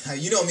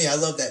 you know me, I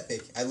love that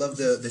pick. I love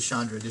the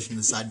Chandra addition to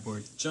the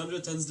sideboard. Chandra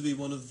tends to be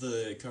one of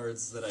the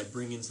cards that I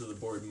bring into the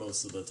board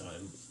most of the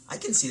time. I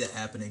can see that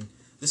happening.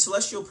 The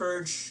Celestial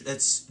Purge,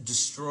 that's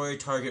destroy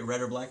target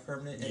red or black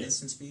permanent at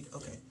instant speed?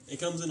 Okay. It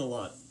comes in a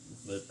lot.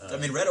 But, I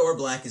mean, red or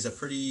black is a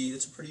pretty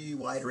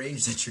wide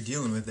range that you're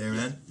dealing with there,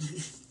 man.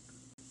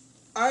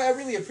 I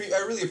really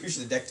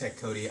appreciate the deck tech,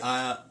 Cody.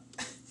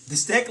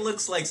 This deck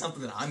looks like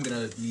something that I'm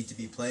going to need to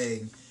be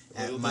playing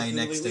at my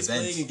next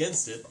event. Playing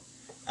against it.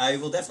 I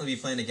will definitely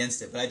be playing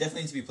against it, but I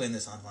definitely need to be playing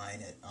this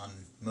online on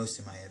most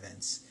of my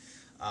events.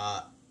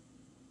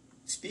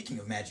 Speaking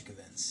of Magic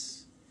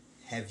events,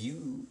 have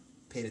you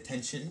paid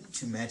attention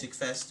to Magic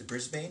Fest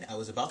Brisbane? I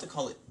was about to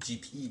call it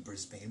GP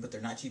Brisbane, but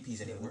they're not GPs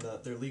anymore.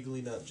 They're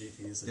legally not GPs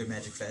anymore. They're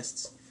Magic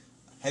Fests.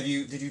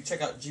 Did you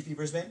check out GP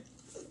Brisbane?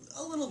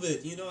 A little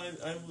bit. You know,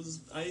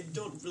 I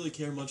don't really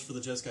care much for the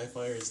Jeskai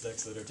Fires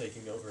decks that are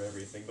taking over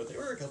everything, but there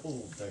were a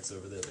couple decks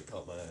over there that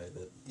caught my eye.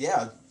 That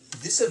Yeah,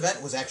 this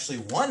event was actually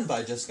won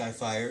by Just Sky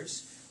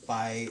Fires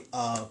by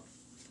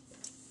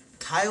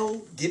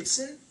Kyle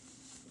Gibson.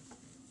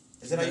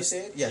 Is that how you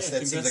say it? Yes, Yeah,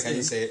 that seems like how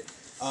you say it.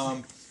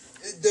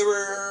 There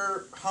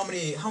were how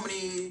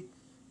many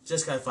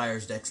Just Sky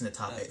Fires decks in the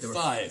top 8? There were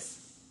 5.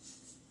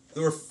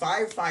 There were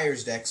 5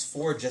 Fires decks,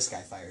 4 Just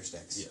Sky Fires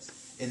decks. Yes.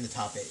 In the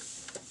top 8.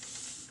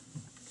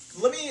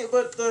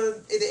 But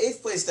the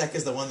 8th place deck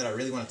is the one that I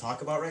really want to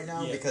talk about right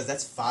now, because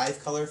that's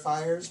 5 Color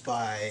Fires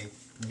by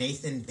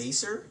Nathan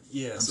Baser.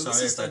 Yeah, I'm so sorry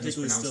this is if I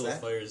technically mispronounced still that.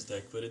 a Fires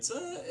deck, but it's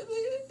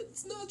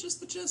not just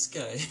the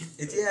Jeskai.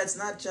 It's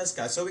not Just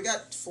Sky. So we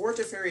got 4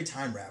 Teferi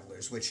Time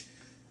Ravelers, which,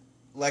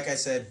 like I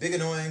said, big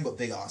annoying, but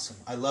big awesome.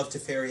 I love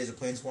Teferi as a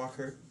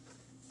Planeswalker.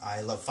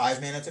 I love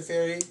 5 mana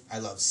Teferi. I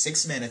love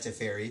 6 mana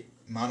Teferi.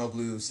 Mono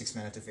blue 6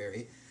 mana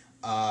Teferi.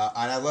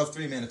 And I love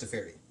 3 mana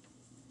Teferi.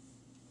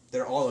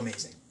 They're all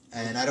amazing.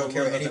 And I don't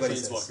care what anybody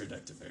says. Planeswalker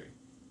deck Teferi.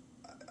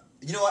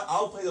 You know what?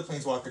 I'll play the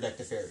Planeswalker deck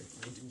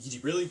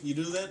Teferi. Really? You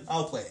do that?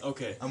 I'll play it.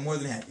 Okay. I'm more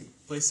than happy.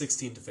 Play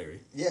 16 Teferi.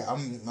 Yeah,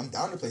 I'm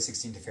down to play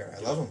 16 Teferi.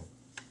 I love them.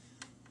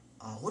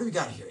 What do we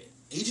got here?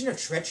 Agent of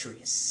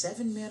Treachery, a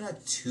 7 mana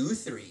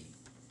 2/3.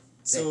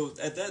 So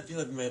at that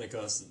mana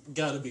cost,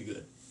 gotta be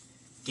good.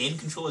 Gain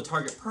control of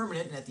target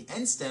permanent, and at the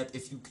end step,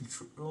 if you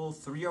control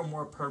 3 or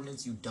more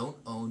permanents you don't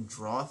own,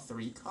 draw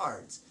 3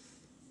 cards.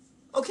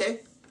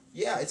 Okay,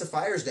 yeah, it's a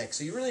Fires deck,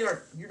 so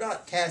you're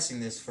not casting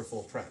this for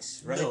full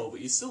price, right? No,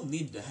 but you still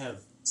need to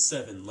have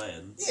 7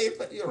 lands. Yeah,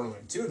 you're only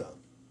running 2 though.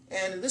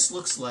 And this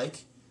looks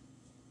like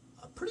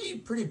a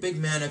pretty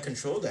big mana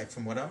control deck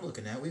from what I'm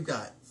looking at. We've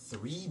got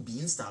 3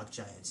 Beanstalk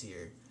Giants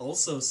here.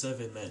 Also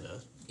 7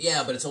 mana.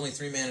 Yeah, but it's only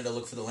 3 mana to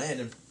look for the land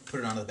and put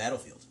it onto the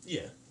battlefield.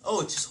 Yeah.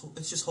 Oh,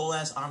 it's just whole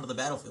ass onto the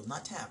battlefield,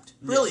 not tapped.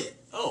 Brilliant.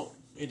 Oh,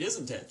 it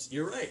isn't tapped.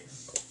 You're right.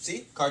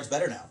 See? Card's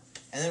better now.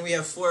 And then we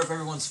have 4 of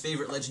everyone's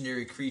favorite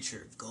legendary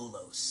creature,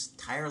 Golos,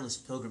 Tireless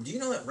Pilgrim. Do you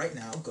know that right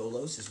now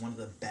Golos is one of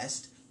the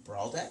best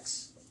Brawl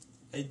decks?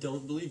 I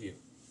don't believe you.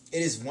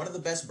 It is one of the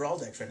best Brawl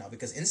decks right now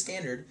because in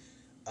Standard,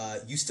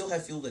 you still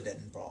have Field of the Dead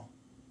in Brawl.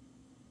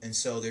 And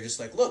so they're just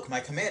like, look,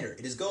 my commander,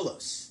 it is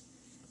Golos.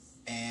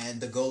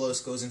 And the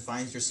Golos goes and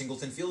finds your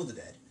singleton Field of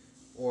the Dead.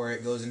 Or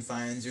it goes and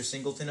finds your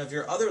singleton of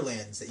your other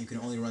lands that you can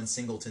only run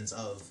singletons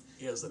of.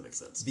 Yes, that makes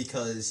sense.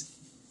 Because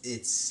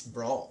it's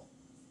Brawl.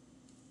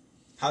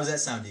 How does that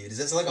sound to you? Does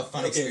that sound like a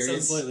fun experience? It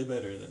sounds slightly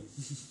better then.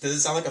 Does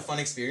it sound like a fun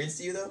experience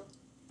to you, though?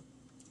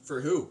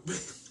 For who?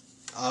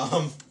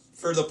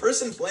 For the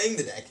person playing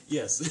the deck.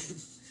 Yes.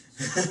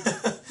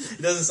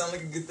 It doesn't sound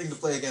like a good thing to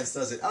play against,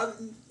 does it? I've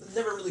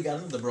never really got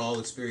into the Brawl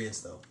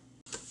experience, though.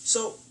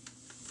 So,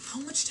 how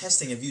much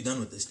testing have you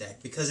done with this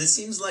deck? Because it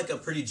seems like a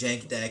pretty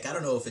jank deck. I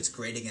don't know if it's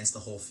great against the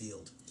whole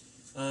field.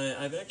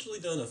 I've actually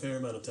done a fair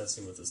amount of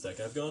testing with this deck.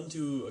 I've gone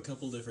to a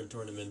couple different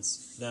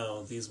tournaments.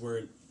 Now, these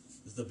weren't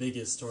the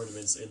biggest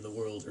tournaments in the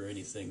world or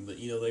anything, but,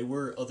 they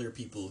were other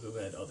people who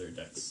had other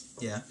decks.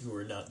 Yeah. Who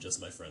were not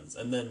just my friends.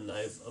 And then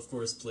I've, of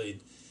course,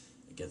 played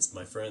against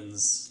my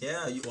friends.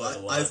 Yeah,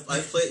 I've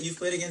played. You've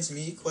played against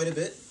me quite a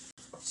bit.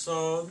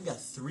 So we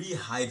got 3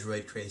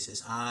 Hydroid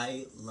Krasis.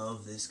 I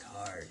love this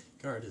card.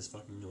 Card is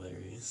fucking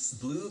hilarious.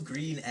 Blue,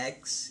 green,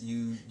 X.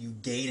 You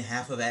gain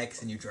half of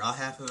X and you draw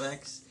half of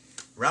X.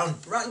 Round.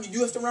 You do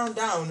have to round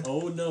down.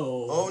 Oh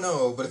no. Oh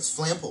no, but it's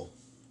Flample.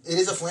 It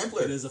is a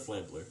Flampler. It is a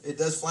Flampler. It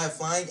does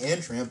flying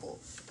and trample,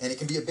 and it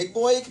can be a big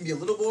boy. It can be a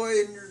little boy,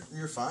 and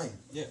you're fine.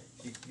 Yeah.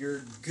 You're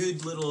a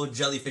good little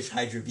jellyfish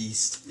Hydra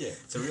beast. Yeah.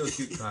 It's a real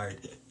cute card.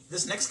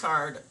 This next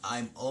card,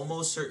 I'm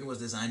almost certain was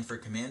designed for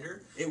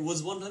Commander. It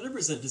was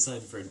 100%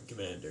 designed for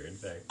Commander, in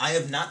fact. I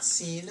have not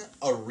seen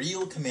a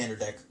real Commander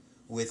deck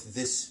with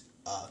this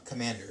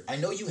Commander. I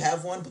know you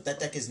have one, but that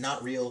deck is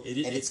not real, and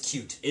it's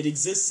cute. It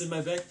exists in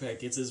my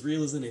backpack. It's as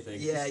real as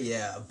anything.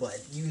 Yeah, but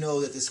you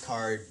know that this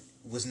card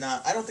was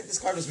not... I don't think this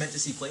card was meant to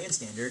see play in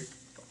Standard.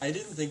 I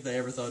didn't think they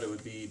ever thought it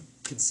would be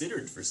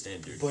considered for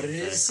Standard. But it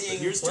is seeing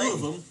here's play. 2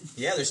 of them.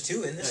 Yeah, there's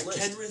 2 in this list.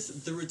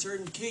 Kenrith, the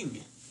Returned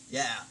King.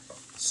 Yeah.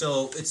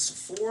 So it's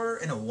 4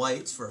 and a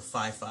white for a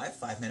 5/5,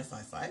 5 mana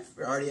 5/5.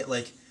 We're already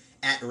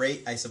at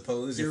rate, I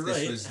suppose. You're if this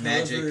right. was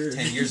Magic However...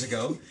 10 years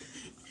ago.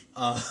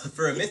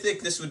 For a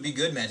Mythic, this would be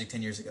good Magic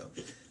 10 years ago.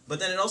 But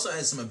then it also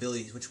has some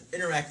abilities which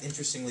interact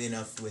interestingly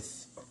enough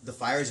with the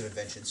Fires of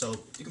Invention. So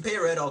you can pay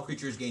a red, all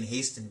creatures gain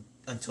haste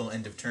until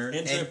end of turn.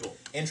 And trample.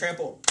 And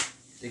trample.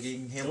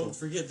 Digging Hamble. Don't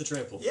forget the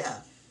trample. Yeah.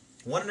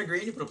 1 and a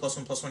green, you put a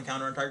 +1/+1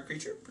 counter on target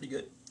creature. Pretty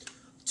good.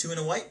 2 and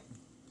a white.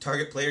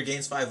 Target player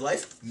gains 5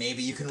 life.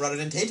 Maybe you can run it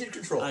in Tainted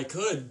Control. I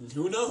could.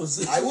 Who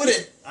knows? I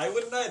wouldn't. I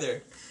wouldn't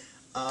either.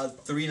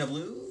 3 and a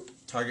blue.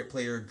 Target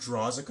player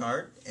draws a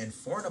card. And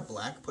 4 and a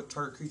black. Put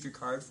target creature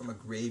card from a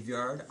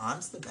graveyard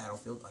onto the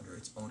battlefield under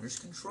its owner's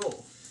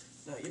control.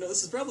 Now,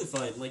 this is probably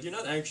fine. Like, you're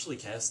not actually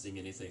casting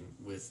anything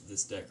with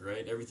this deck,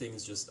 right?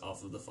 Everything's just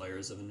off of the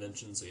Fires of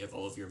Invention, so you have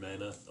all of your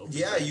mana open.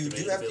 Yeah, to you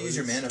activate do have to use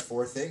your abilities. mana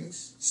for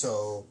things,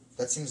 so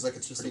that seems like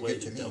it's Just pretty a way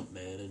good to to me. dump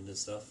mana into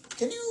stuff.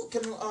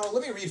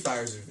 Let me read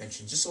Fires of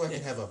Invention, just so I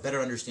can have a better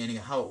understanding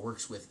of how it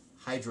works with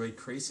Hydroid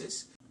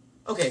Krasis.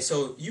 Okay,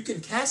 so you can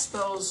cast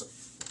spells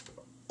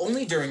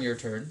only during your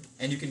turn,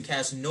 and you can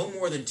cast no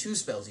more than 2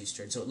 spells each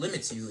turn, so it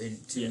limits you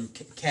into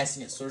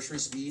casting at sorcery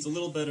speed. It's a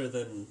little better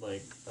than,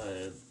 like,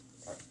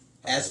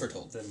 As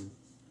foretold. Then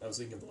I was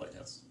thinking of the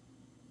Lighthouse.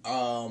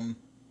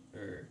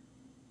 Or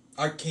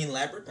Arcane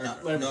Labyrinth?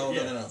 Laboratory,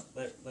 No.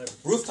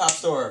 Rooftop. Rooftop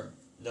Storm.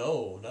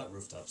 No, not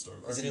Rooftop Storm.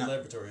 Is it Arcane not-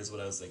 Laboratory is what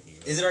I was thinking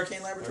of. Is it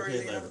Arcane Laboratory?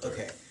 Arcane Laboratory.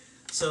 Okay.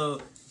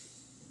 So,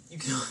 you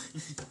can...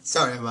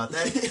 Sorry about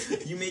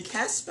that. You may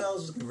cast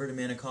spells with converted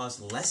mana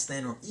cost less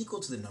than or equal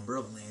to the number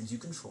of lands you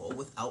control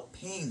without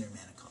paying their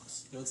mana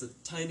cost. It's a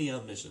tiny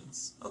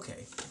omniscience.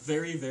 Okay.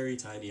 Very, very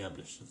tiny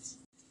omniscience.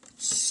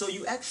 So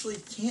you actually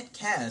can't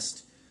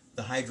cast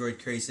the Hydroid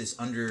Krasis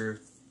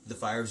under the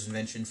Fires of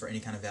Invention for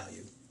any kind of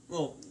value.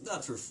 Well,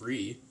 not for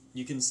free.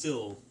 You can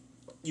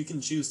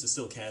choose to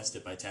still cast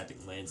it by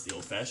tapping lands the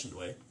old-fashioned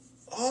way.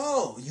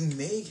 Oh, you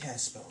may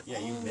cast spells. Yeah,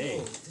 you may.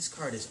 This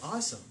card is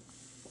awesome.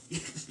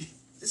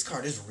 This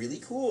card is really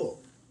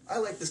cool. I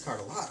like this card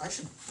a lot. I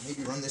should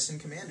maybe run this in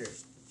Commander.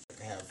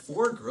 I have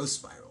 4 Growth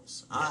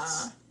Spirals.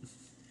 Yes.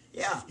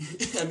 Yeah.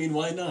 I mean,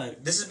 why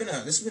not? This has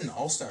been an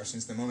all-star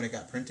since the moment it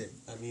got printed.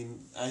 I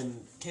mean, I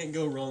can't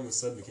go wrong with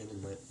Sud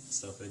McKinnon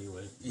stuff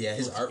anyway. Yeah,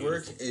 his Looks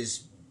artwork beautiful.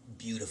 is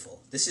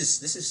beautiful. This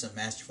is some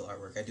masterful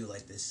artwork. I do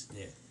like this.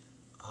 Yeah.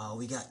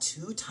 We got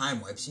 2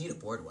 time wipes. You need a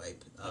board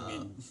wipe.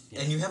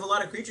 Yeah. And you have a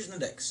lot of creatures in the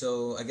deck,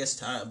 so I guess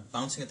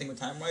bouncing a thing with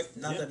time wipe,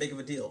 not that big of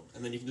a deal.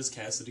 And then you can just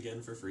cast it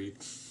again for free.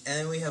 And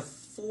then we have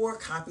 4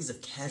 copies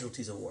of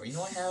Casualties of War. You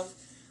know,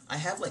 I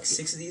have like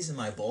 6 of these in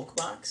my bulk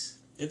box.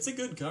 It's a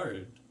good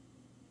card.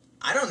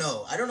 I don't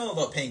know. I don't know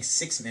about paying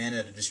 6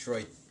 mana to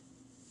destroy.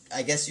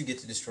 I guess you get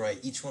to destroy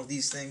each one of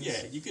these things.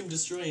 Yeah, you can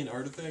destroy an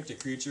artifact, a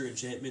creature,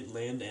 enchantment,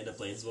 land, and a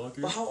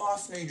planeswalker. But how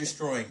often are you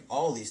destroying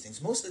all of these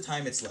things? Most of the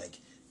time, it's like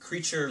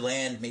creature,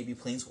 land, maybe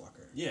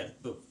planeswalker. Yeah,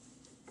 but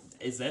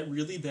is that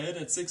really bad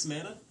at 6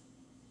 mana?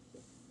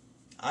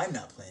 I'm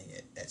not playing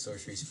it at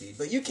sorcery speed,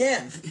 but you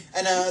can.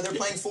 And they're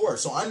playing 4,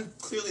 so I'm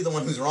clearly the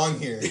one who's wrong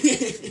here.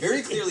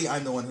 Very clearly,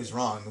 I'm the one who's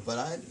wrong, but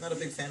I'm not a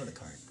big fan of the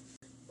card.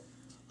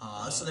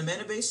 So the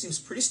mana base seems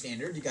pretty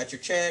standard. You got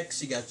your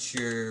checks, you got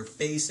your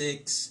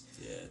basics.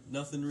 Yeah,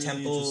 nothing really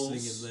Temples.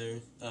 interesting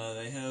in there.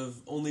 They have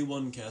only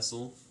 1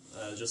 castle,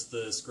 just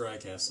the Scry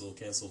Castle,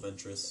 Castle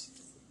Ventress.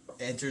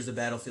 Enters the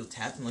battlefield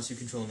tapped unless you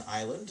control an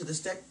island.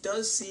 This deck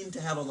does seem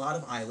to have a lot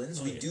of islands.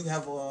 Oh, We yeah. do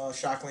have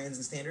shock lands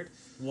in standard.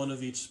 1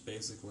 of each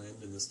basic land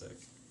in this deck.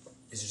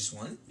 Is it just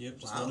 1? Yep,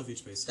 just Wow. 1 of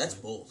each basic That's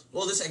land. bold.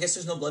 Well, I guess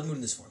there's no Blood Moon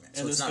in this format.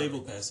 So And it's there's not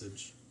Fabled really-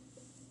 Passage.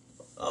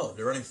 Oh,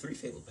 they're running 3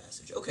 Fabled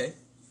Passage. Okay.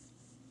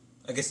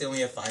 I guess they only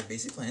have 5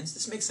 basic lands.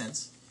 This makes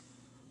sense.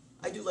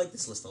 I do like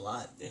this list a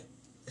lot. Yeah.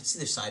 Let's see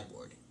their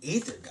sideboard.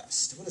 Aether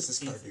Gust. What does this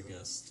card Aether do?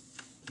 Gust.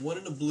 1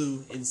 in a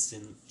blue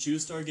instant.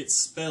 Choose target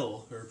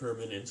spell or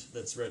permanent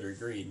that's red or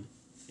green.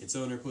 Its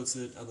owner puts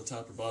it on the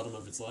top or bottom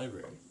of its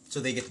library. So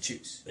they get to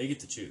choose. They get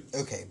to choose.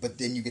 Okay, but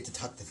then you get to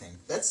tuck the thing.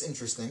 That's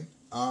interesting.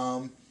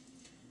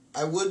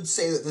 I would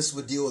say that this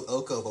would deal with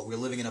Oko, but we're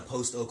living in a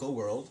post-Oko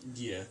world.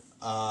 Yeah.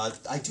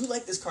 I do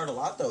like this card a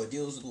lot, though. It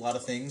deals with a lot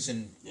of things,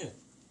 and Yeah.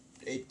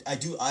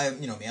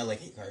 you know me, I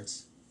like hate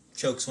cards.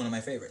 Choke's one of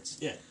my favorites.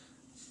 Yeah.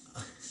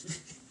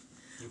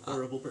 You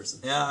horrible person.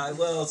 Yeah,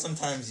 well,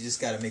 sometimes you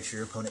just gotta make sure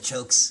your opponent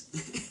chokes.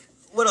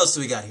 What else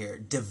do we got here?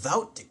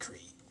 Devout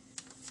Decree.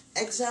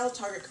 Exile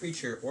target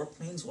creature or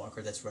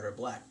planeswalker that's red or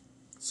black.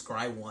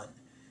 Scry 1.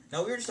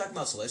 Now, we were just talking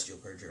about Celestial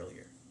Purge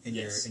earlier in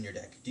Yes. your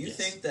deck. Do you Yes.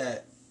 think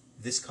that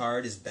this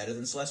card is better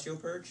than Celestial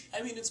Purge?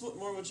 I mean, it's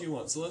more what you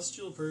want.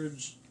 Celestial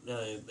Purge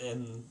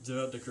and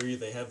Devout Decree,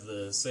 they have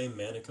the same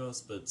mana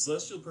cost, but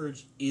Celestial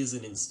Purge is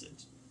an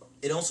instant.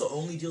 It also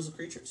only deals with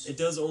creatures. It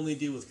does only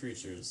deal with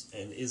creatures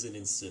and is an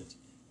instant.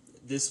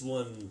 This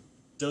one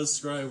does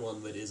scry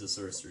one that is a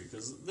sorcery,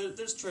 because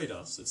there's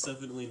trade-offs. It's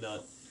definitely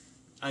not...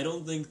 I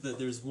don't think that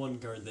there's one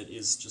card that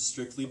is just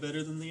strictly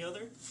better than the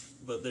other,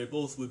 but they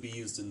both would be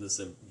used in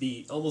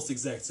the almost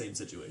exact same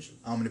situation.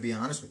 I'm going to be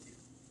honest with you.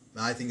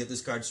 I think that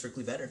this card's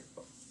strictly better.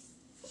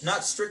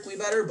 Not strictly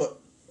better, but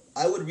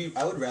I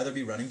would rather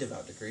be running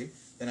Devout Decree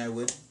than I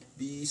would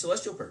be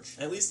Celestial Purge.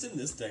 At least in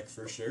this deck,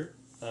 for sure.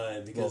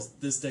 Because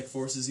this deck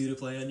forces you to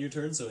play on your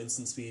turn, so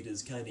instant speed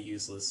is kind of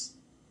useless.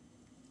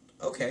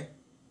 Okay.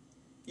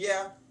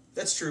 Yeah,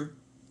 that's true.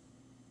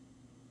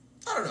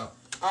 I don't know.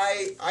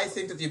 I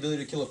think that the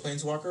ability to kill a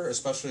Planeswalker,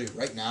 especially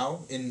right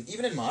now,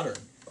 even in Modern,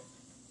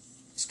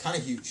 is kind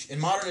of huge. In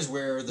Modern is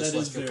where the That is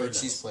Celestial very Purge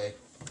sees nice. play.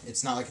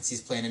 It's not like it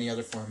sees play in any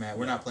other format.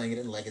 We're Yeah. not playing it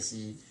in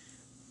Legacy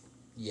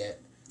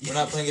yet. We're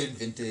not playing it in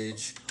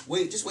Vintage.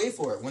 Just wait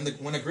for it. When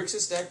a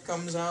Grixis deck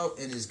comes out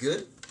and is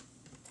good,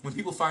 when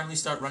people finally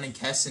start running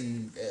Kess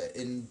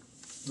in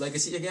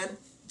Legacy again,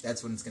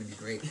 that's when it's going to be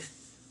great.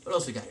 What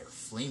else we got here?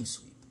 Flame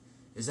Sweep.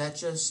 Is that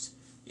just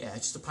Yeah,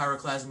 it's just a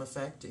pyroclasm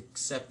effect,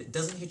 except it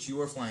doesn't hit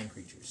your flying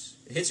creatures.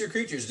 It hits your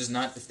creatures, just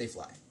not if they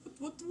fly.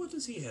 What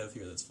does he have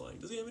here that's flying?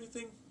 Does he have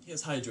anything? He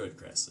has Hydroid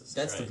Crassus.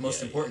 That's the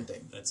most important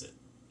thing. That's it.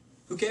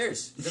 Who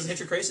cares? It doesn't hit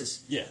your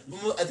Krasis. Yeah.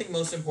 I think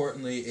most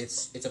importantly,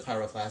 it's a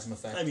pyroclasm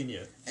effect. I mean,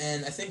 yeah.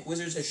 And I think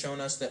Wizards has shown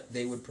us that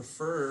they would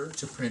prefer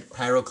to print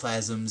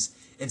pyroclasms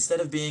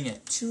instead of being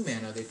at 2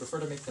 mana. They prefer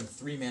to make them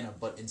 3 mana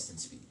but instant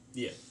speed.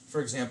 Yeah.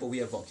 For example, we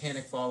have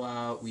Volcanic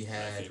Fallout. We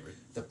had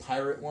the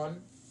Pirate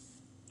one.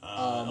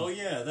 Oh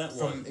yeah, that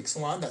from one.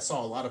 Ixalan that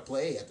saw a lot of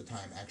play at the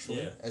time,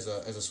 actually, as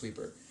a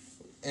sweeper.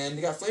 And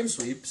they got Flame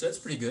Sweep, so that's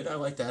pretty good. I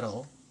like that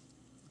all.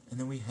 And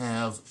then we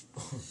have...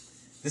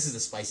 this is a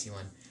spicy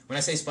one. When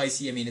I say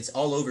spicy, I mean it's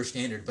all over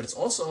Standard, but it's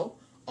also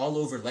all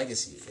over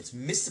Legacy. It's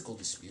Mystical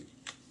Dispute.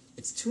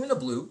 It's 2 and a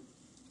blue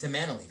to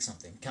mana leak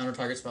something. Counter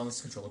target spell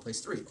unless controller plays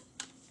 3.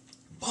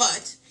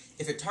 But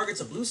if it targets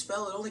a blue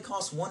spell, it only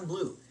costs 1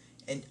 blue.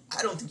 And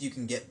I don't think you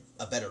can get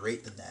a better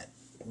rate than that.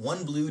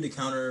 1 blue to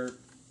counter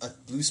a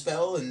blue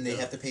spell, and they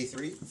have to pay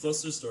 3?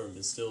 Flusterstorm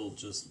is still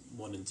just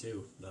 1 and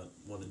 2, not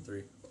 1 and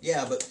 3.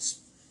 Yeah, but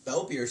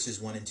Spell Pierce is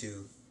 1 and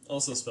 2.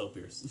 Also Spell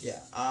Pierce. Yeah,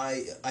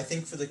 I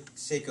think for the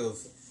sake of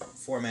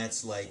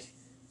formats like...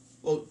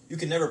 Well, you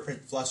can never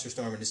print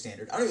Flusterstorm into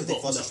Standard. I don't even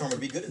think Flusterstorm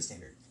would be good in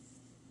Standard.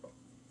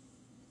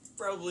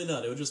 Probably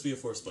not. It would just be a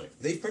Force Spike.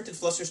 They've printed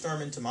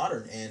Flusterstorm into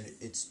Modern, and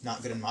it's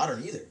not good in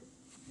Modern either.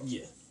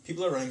 Yeah.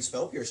 People are running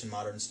Spell Pierce in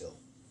Modern still.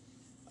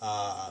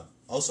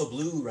 Also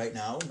blue right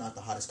now, not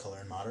the hottest color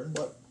in Modern,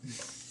 but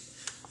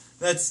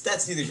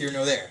that's neither here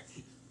nor there.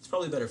 It's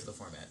probably better for the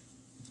format.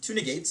 2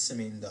 negates, I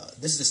mean,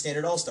 this is a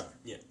Standard All-Star.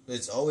 Yeah.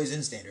 It's always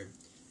in Standard.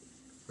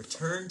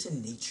 Return to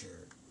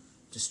Nature.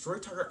 Destroy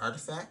target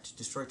artifact,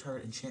 destroy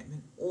target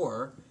enchantment,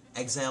 or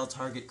exile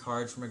target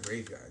card from a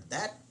graveyard.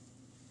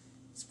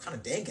 It's kind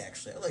of dank,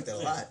 actually. I like that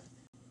a lot.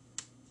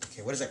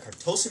 Okay, what is that card?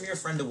 Tolsimir,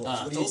 Friend to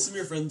Wolves.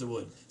 Tolsimir, Friend to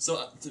Wood.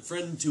 So,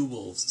 Friend to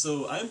Wolves.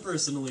 So, I'm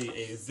personally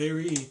a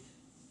very,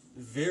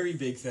 very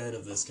big fan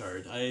of this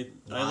card. I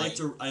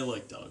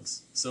like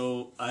dogs.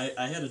 So,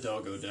 I had a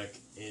doggo deck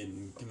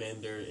in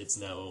Commander. It's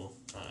now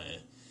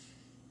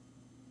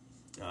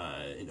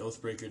an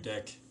Oathbreaker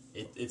deck.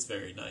 It's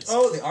very nice.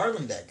 Oh, the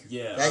Arlen deck.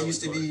 Yeah, that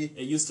used to be.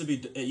 It used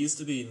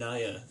to be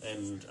Naya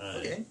and.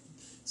 Okay.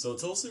 So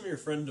Tolsimir,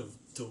 Friend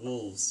to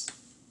Wolves,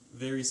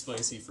 very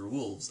spicy for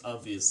wolves,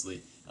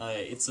 obviously.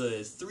 It's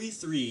a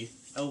 3/3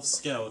 Elf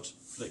Scout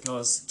that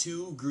costs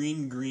 2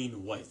 green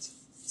white.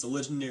 It's a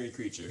legendary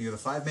creature. You have a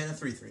 5 mana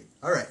 3/3.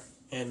 All right.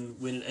 And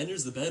when it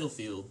enters the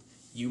battlefield,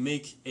 you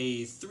make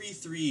a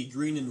 3/3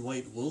 green and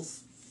white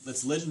wolf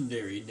that's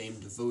legendary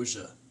named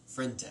Voja,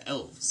 Friend to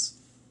Elves.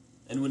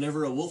 And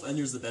whenever a wolf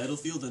enters the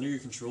battlefield under your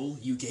control,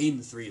 you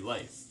gain 3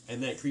 life,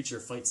 and that creature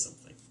fights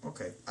something.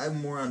 Okay,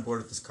 I'm more on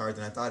board with this card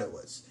than I thought it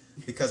was.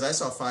 Because I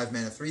saw 5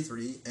 mana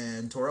 3/3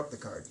 and tore up the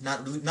card.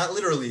 Not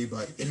literally,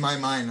 but in my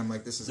mind I'm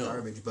like, this is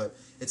garbage. But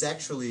it's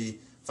actually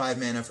 5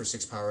 mana for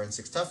 6 power and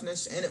 6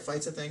 toughness, and it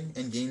fights a thing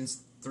and gains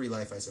 3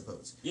 life, I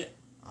suppose. Yeah.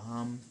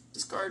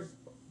 This card,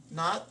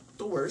 not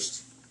the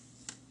worst.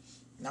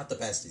 Not the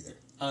best either.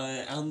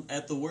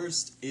 At the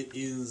worst, it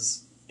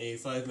is a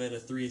 5 mana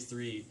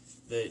 3/3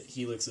 that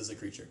helixes a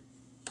creature.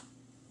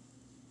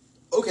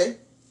 Okay.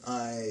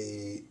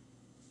 Alright,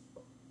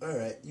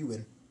 you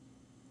win.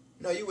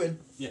 No, you win.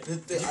 Yeah.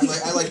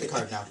 I like the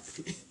card now.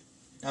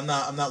 I'm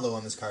not low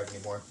on this card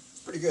anymore.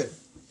 It's pretty good.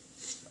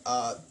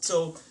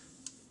 So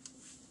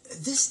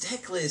this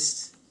deck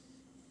list,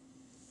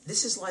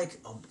 this is like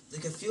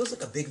it feels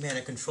like a big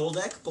mana control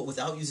deck, but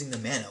without using the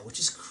mana, which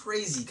is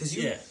crazy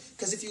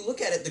because if you look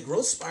at it, the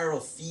Growth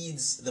Spiral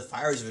feeds the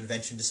Fires of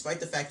Invention,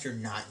 despite the fact you're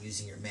not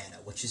using your mana,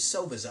 which is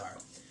so bizarre.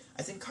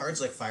 I think cards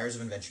like Fires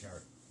of Invention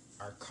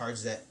are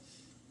cards that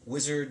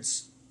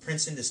Wizards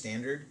prints into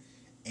Standard,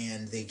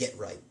 and they get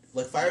right.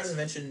 Like, Fires of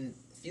Invention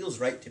feels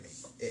right to me.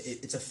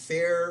 It's a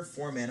fair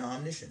 4 mana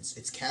Omniscience.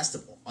 It's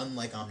castable,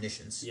 unlike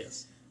Omniscience.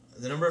 Yes.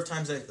 The number of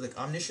times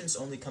Omniscience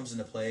only comes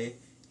into play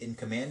in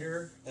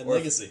Commander and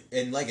Legacy.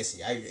 In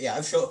Legacy,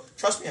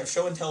 trust me, I've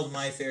show and telled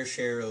my fair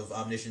share of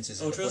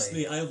Omnisciences. Oh, trust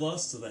me, I have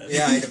lost to that.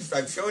 Yeah,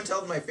 I've show and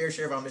telled my fair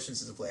share of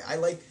Omnisciences to play. I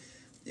like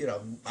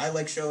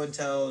show and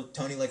tell.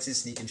 Tony likes his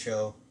sneak and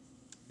show.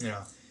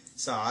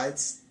 So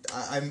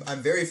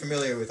I'm very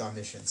familiar with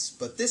Omniscience,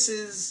 but this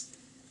is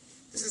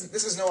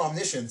no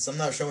Omniscience. I'm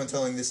not show and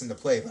telling this into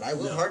play, but I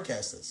will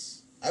hardcast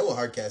this. I will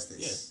hardcast this.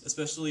 Yeah,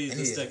 especially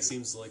this deck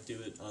seems to like do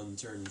it on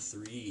turn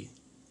 3.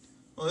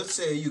 Well, let's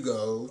say you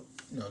go,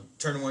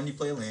 turn 1 you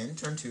play a land,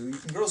 turn 2 you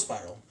can Growth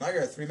Spiral. Now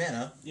you're at 3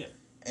 mana. Yeah.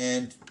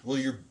 And, well,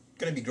 you're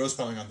going to be Growth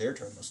Spiraling on their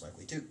turn most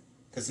likely, too.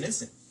 Because it's an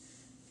instant.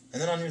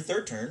 And then on your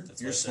 3rd turn,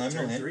 you're slamming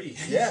your land. 3.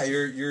 Yeah,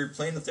 you're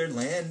playing the 3rd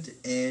land,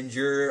 and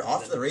you're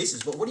off to the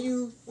races. But what are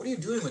you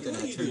doing with it?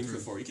 What are you doing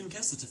before? You can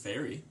cast a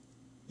Teferi.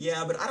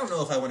 Yeah, but I don't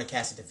know if I want to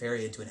cast a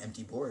Teferi into an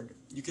empty board.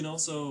 You can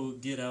also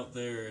get out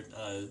there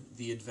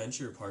the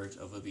adventure part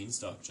of a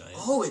Beanstalk Giant.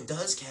 Oh, it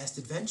does cast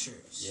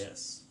adventures.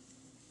 Yes.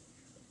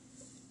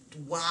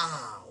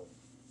 Wow.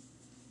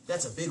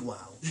 That's a big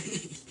wow.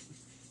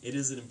 it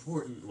is an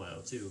important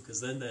WoW too,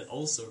 because then that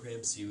also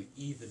ramps you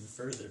even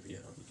further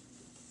beyond.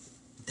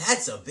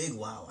 That's a big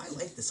wow. I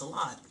like this a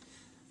lot.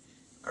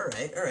 All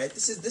right.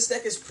 This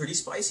deck is pretty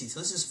spicy. So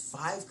this is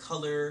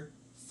 5-color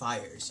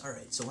fires. All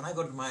right. So when I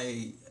go to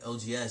my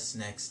LGS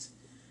next,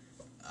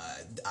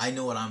 I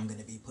know what I'm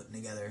gonna be putting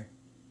together.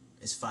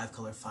 Is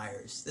 5-color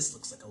fires. This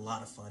looks like a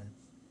lot of fun.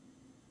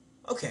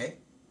 Okay.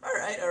 All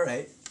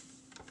right.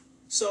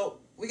 So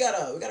we got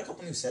a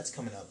couple new sets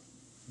coming up.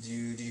 Did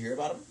you hear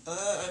about them?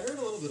 I heard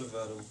a little bit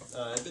about them.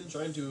 I've been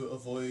trying to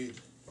avoid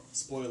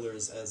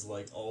spoilers as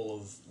like all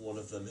of one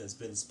of them has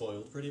been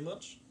spoiled pretty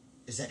much.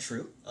 Is that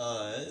true?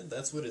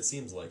 That's what it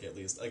seems like, at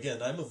least.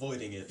 Again, I'm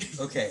avoiding it.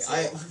 Okay,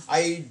 So-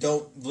 I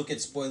don't look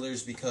at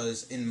spoilers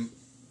because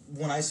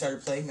when I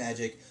started playing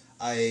Magic,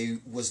 I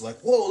was like,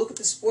 whoa, look at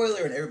this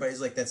spoiler, and everybody's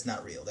like, that's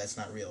not real.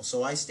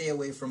 So I stay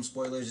away from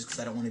spoilers just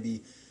because I don't want to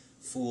be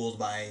fooled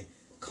by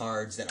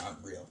cards that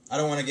aren't real. I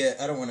don't want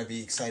to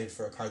be excited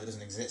for a card that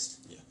doesn't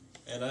exist. Yeah.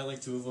 And I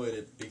like to avoid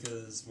it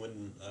because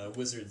when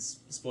Wizards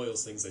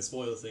spoils things, they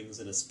spoil things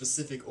in a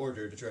specific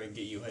order to try and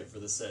get you hyped for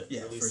the set.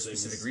 Yeah, Release for a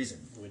specific things reason.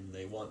 When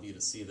they want you to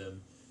see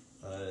them.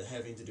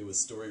 Having to do with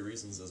story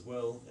reasons as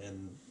well,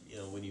 and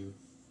when you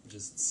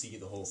just see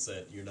the whole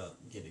set, you're not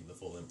getting the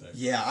full impact.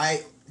 Yeah,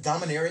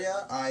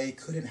 Dominaria, I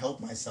couldn't help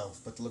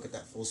myself but to look at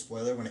that full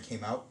spoiler when it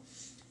came out.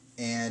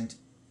 And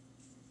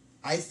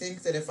I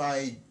think that if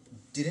I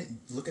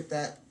didn't look at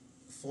that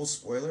full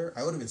spoiler,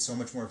 I would have been so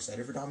much more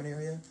excited for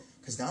Dominaria.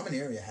 Because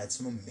Dominaria had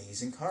some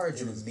amazing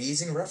cards and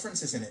amazing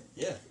references in it.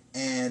 Yeah.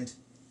 And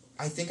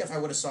I think if I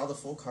would have saw the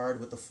full card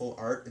with the full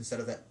art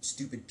instead of that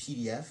stupid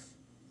PDF,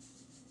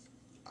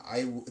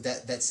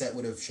 that set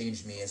would have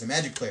changed me as a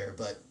Magic player.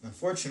 But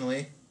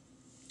unfortunately,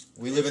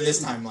 we live in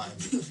this timeline.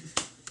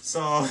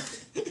 So,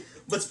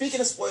 but speaking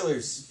of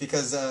spoilers,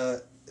 because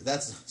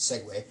that's a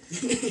segue.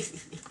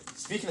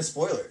 Speaking of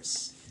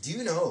spoilers, do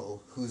you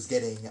know who's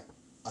getting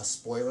a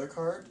spoiler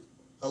card,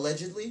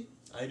 allegedly?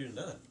 I do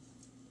not.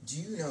 Do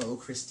you know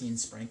Christine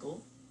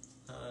Sprankle?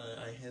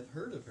 I have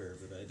heard of her,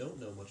 but I don't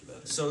know much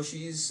about her. So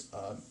she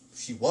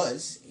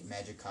was a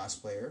Magic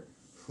cosplayer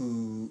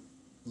who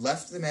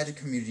left the Magic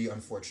community,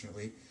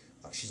 unfortunately.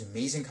 She's an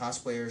amazing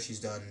cosplayer. She's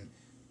done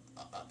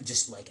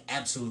just like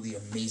absolutely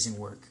amazing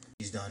work.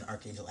 She's done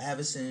Archangel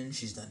Avacyn.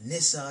 She's done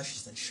Nissa.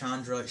 She's done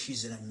Chandra.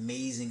 She's an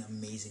amazing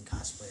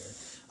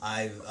cosplayer.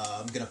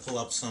 I'm gonna pull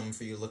up some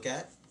for you to look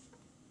at.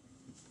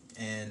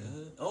 And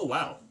oh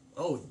wow!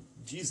 Oh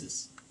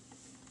Jesus!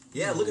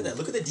 Yeah, look at that.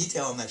 Look at the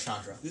detail on that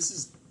Chandra. This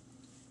is.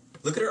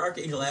 Look at her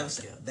Archangel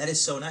Avacyn. Yeah. That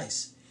is so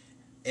nice.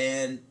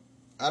 And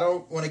I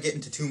don't want to get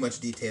into too much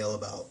detail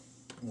about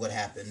what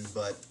happened,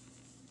 but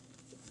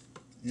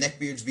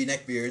neckbeards be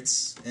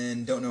neckbeards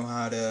and don't know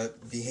how to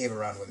behave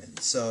around women.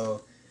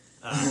 So,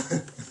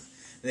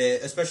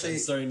 especially... I'm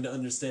starting to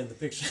understand the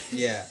picture.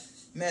 Yeah.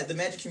 The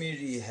Magic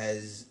community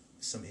has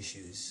some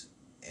issues,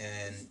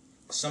 and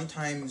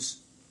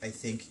sometimes I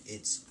think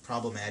it's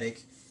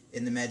problematic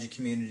in the Magic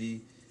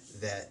community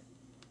that,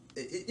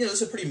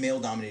 it's a pretty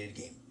male-dominated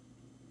game.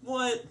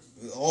 What?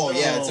 Oh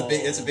yeah,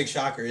 it's a big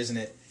shocker, isn't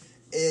it?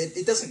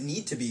 It doesn't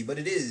need to be, but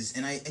it is,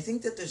 and I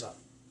think that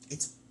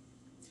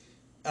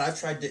I've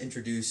tried to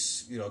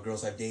introduce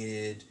girls I've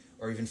dated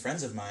or even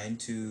friends of mine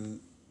to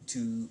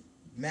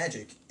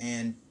Magic,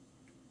 and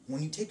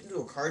when you take them to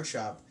a card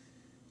shop,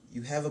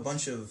 you have a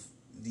bunch of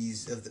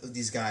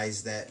these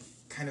guys that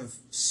kind of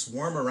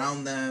swarm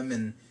around them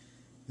and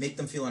make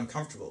them feel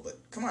uncomfortable. But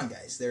come on,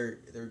 guys,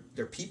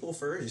 they're people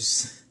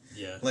first.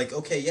 Yeah. Like,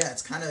 okay, yeah,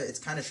 it's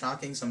kind of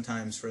shocking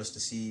sometimes for us to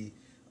see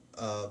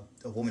a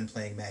woman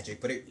playing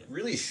Magic, but it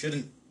really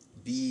shouldn't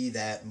be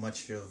that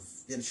much of.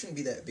 It shouldn't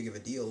be that big of a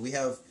deal. We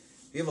have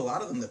a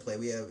lot of them that play.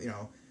 We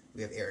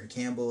have Erin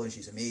Campbell, and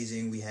she's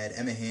amazing. We had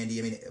Emma Handy.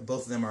 I mean,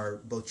 both of them are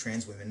both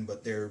trans women,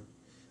 but they're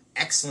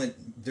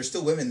excellent. They're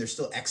still women. They're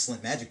still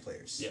excellent Magic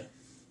players. Yeah.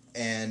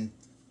 And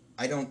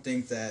I don't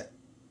think that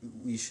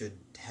we should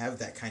have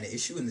that kind of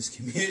issue in this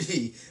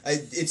community.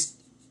 It's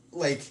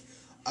like.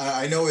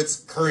 I know it's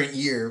current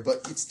year,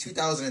 but it's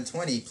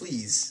 2020.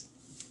 Please,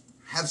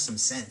 have some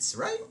sense,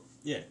 right?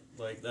 Yeah,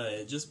 like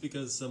just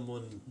because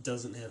someone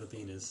doesn't have a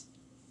penis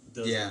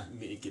doesn't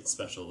make it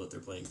special that they're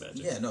playing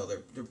Magic. Yeah, no,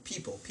 they're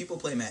people. People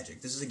play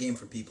Magic. This is a game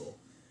for people.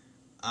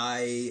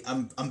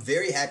 I'm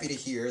very happy to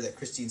hear that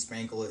Christine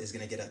Sprankle is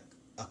going to get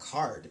a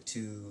card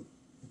to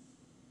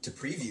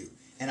preview,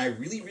 and I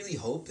really, really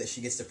hope that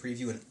she gets to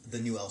preview the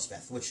new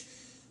Elspeth, which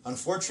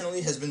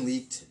unfortunately has been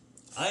leaked.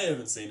 I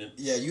haven't seen it.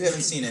 Yeah, you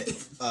haven't seen it.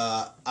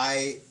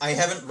 I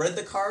haven't read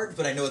the card,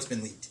 but I know it's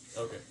been leaked.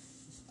 Okay.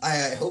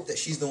 I hope that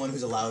she's the one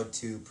who's allowed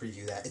to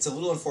preview that. It's a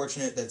little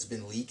unfortunate that it's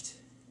been leaked,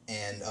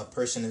 and a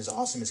person as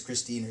awesome as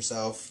Christine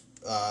herself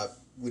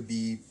would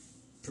be,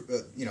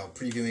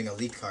 previewing a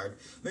leaked card.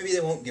 Maybe they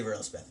won't give her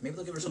Elspeth. Maybe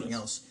they'll give her something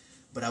else.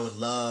 But I would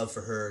love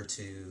for her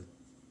to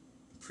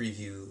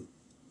preview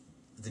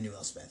the new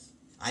Elspeth.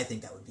 I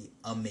think that would be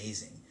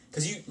amazing.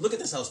 Because you look at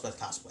this Elspeth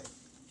cosplay.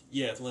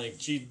 Yeah, like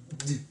she.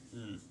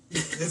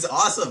 It's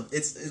awesome.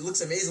 It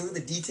looks amazing. Look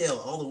at the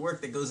detail, all the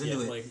work that goes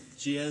into it. Like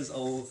she has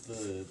all of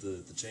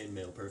the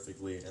chainmail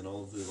perfectly, and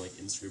all of the like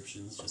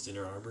inscriptions just in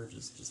her armor.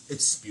 Just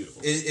it's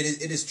beautiful.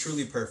 It is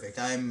truly perfect.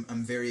 I'm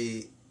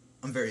very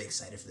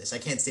excited for this. I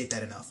can't state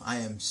that enough. I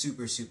am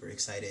super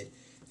excited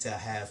to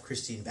have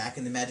Christine back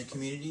in the Magic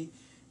community,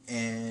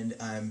 and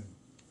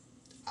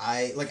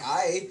I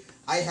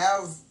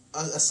have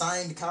a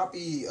signed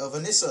copy of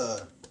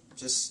Anissa.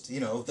 Just,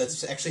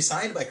 that's actually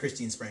signed by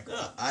Christine Sprankle.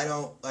 Oh. I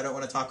don't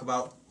want to talk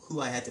about who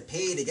I had to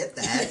pay to get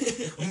that.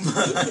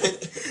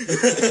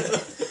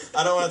 But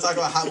I don't want to talk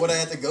about what I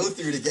had to go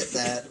through to get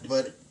that,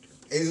 but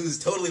it was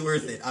totally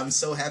worth it. I'm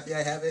so happy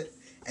I have it,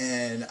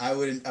 and I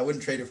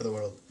wouldn't trade it for the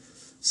world.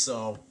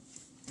 So,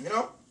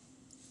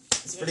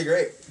 it's pretty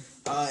great.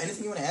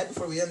 Anything you want to add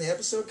before we end the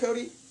episode,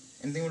 Cody?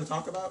 Anything you want to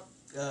talk about?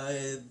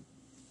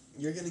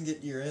 You're going to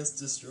get your ass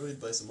destroyed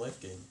by some life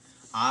gain.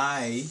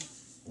 I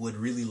would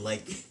really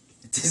like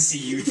to see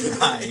you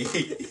try.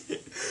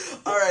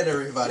 All right,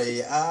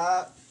 everybody.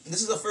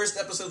 This is the first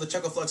episode of the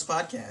Chuckleflux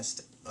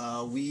podcast.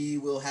 We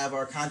will have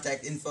our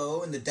contact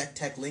info and the Deck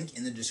Tech link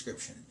in the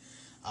description.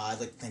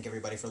 I'd like to thank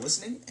everybody for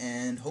listening,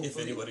 and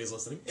hopefully... If anybody's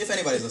listening. If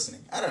anybody's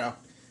listening. I don't know.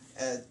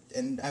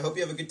 And I hope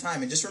you have a good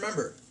time. And just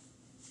remember,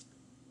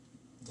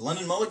 the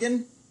London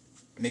Mulligan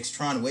makes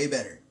Tron way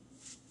better.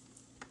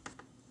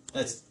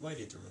 Why do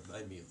you have to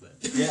remind me of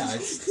that? Yeah,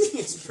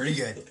 it's pretty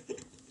good.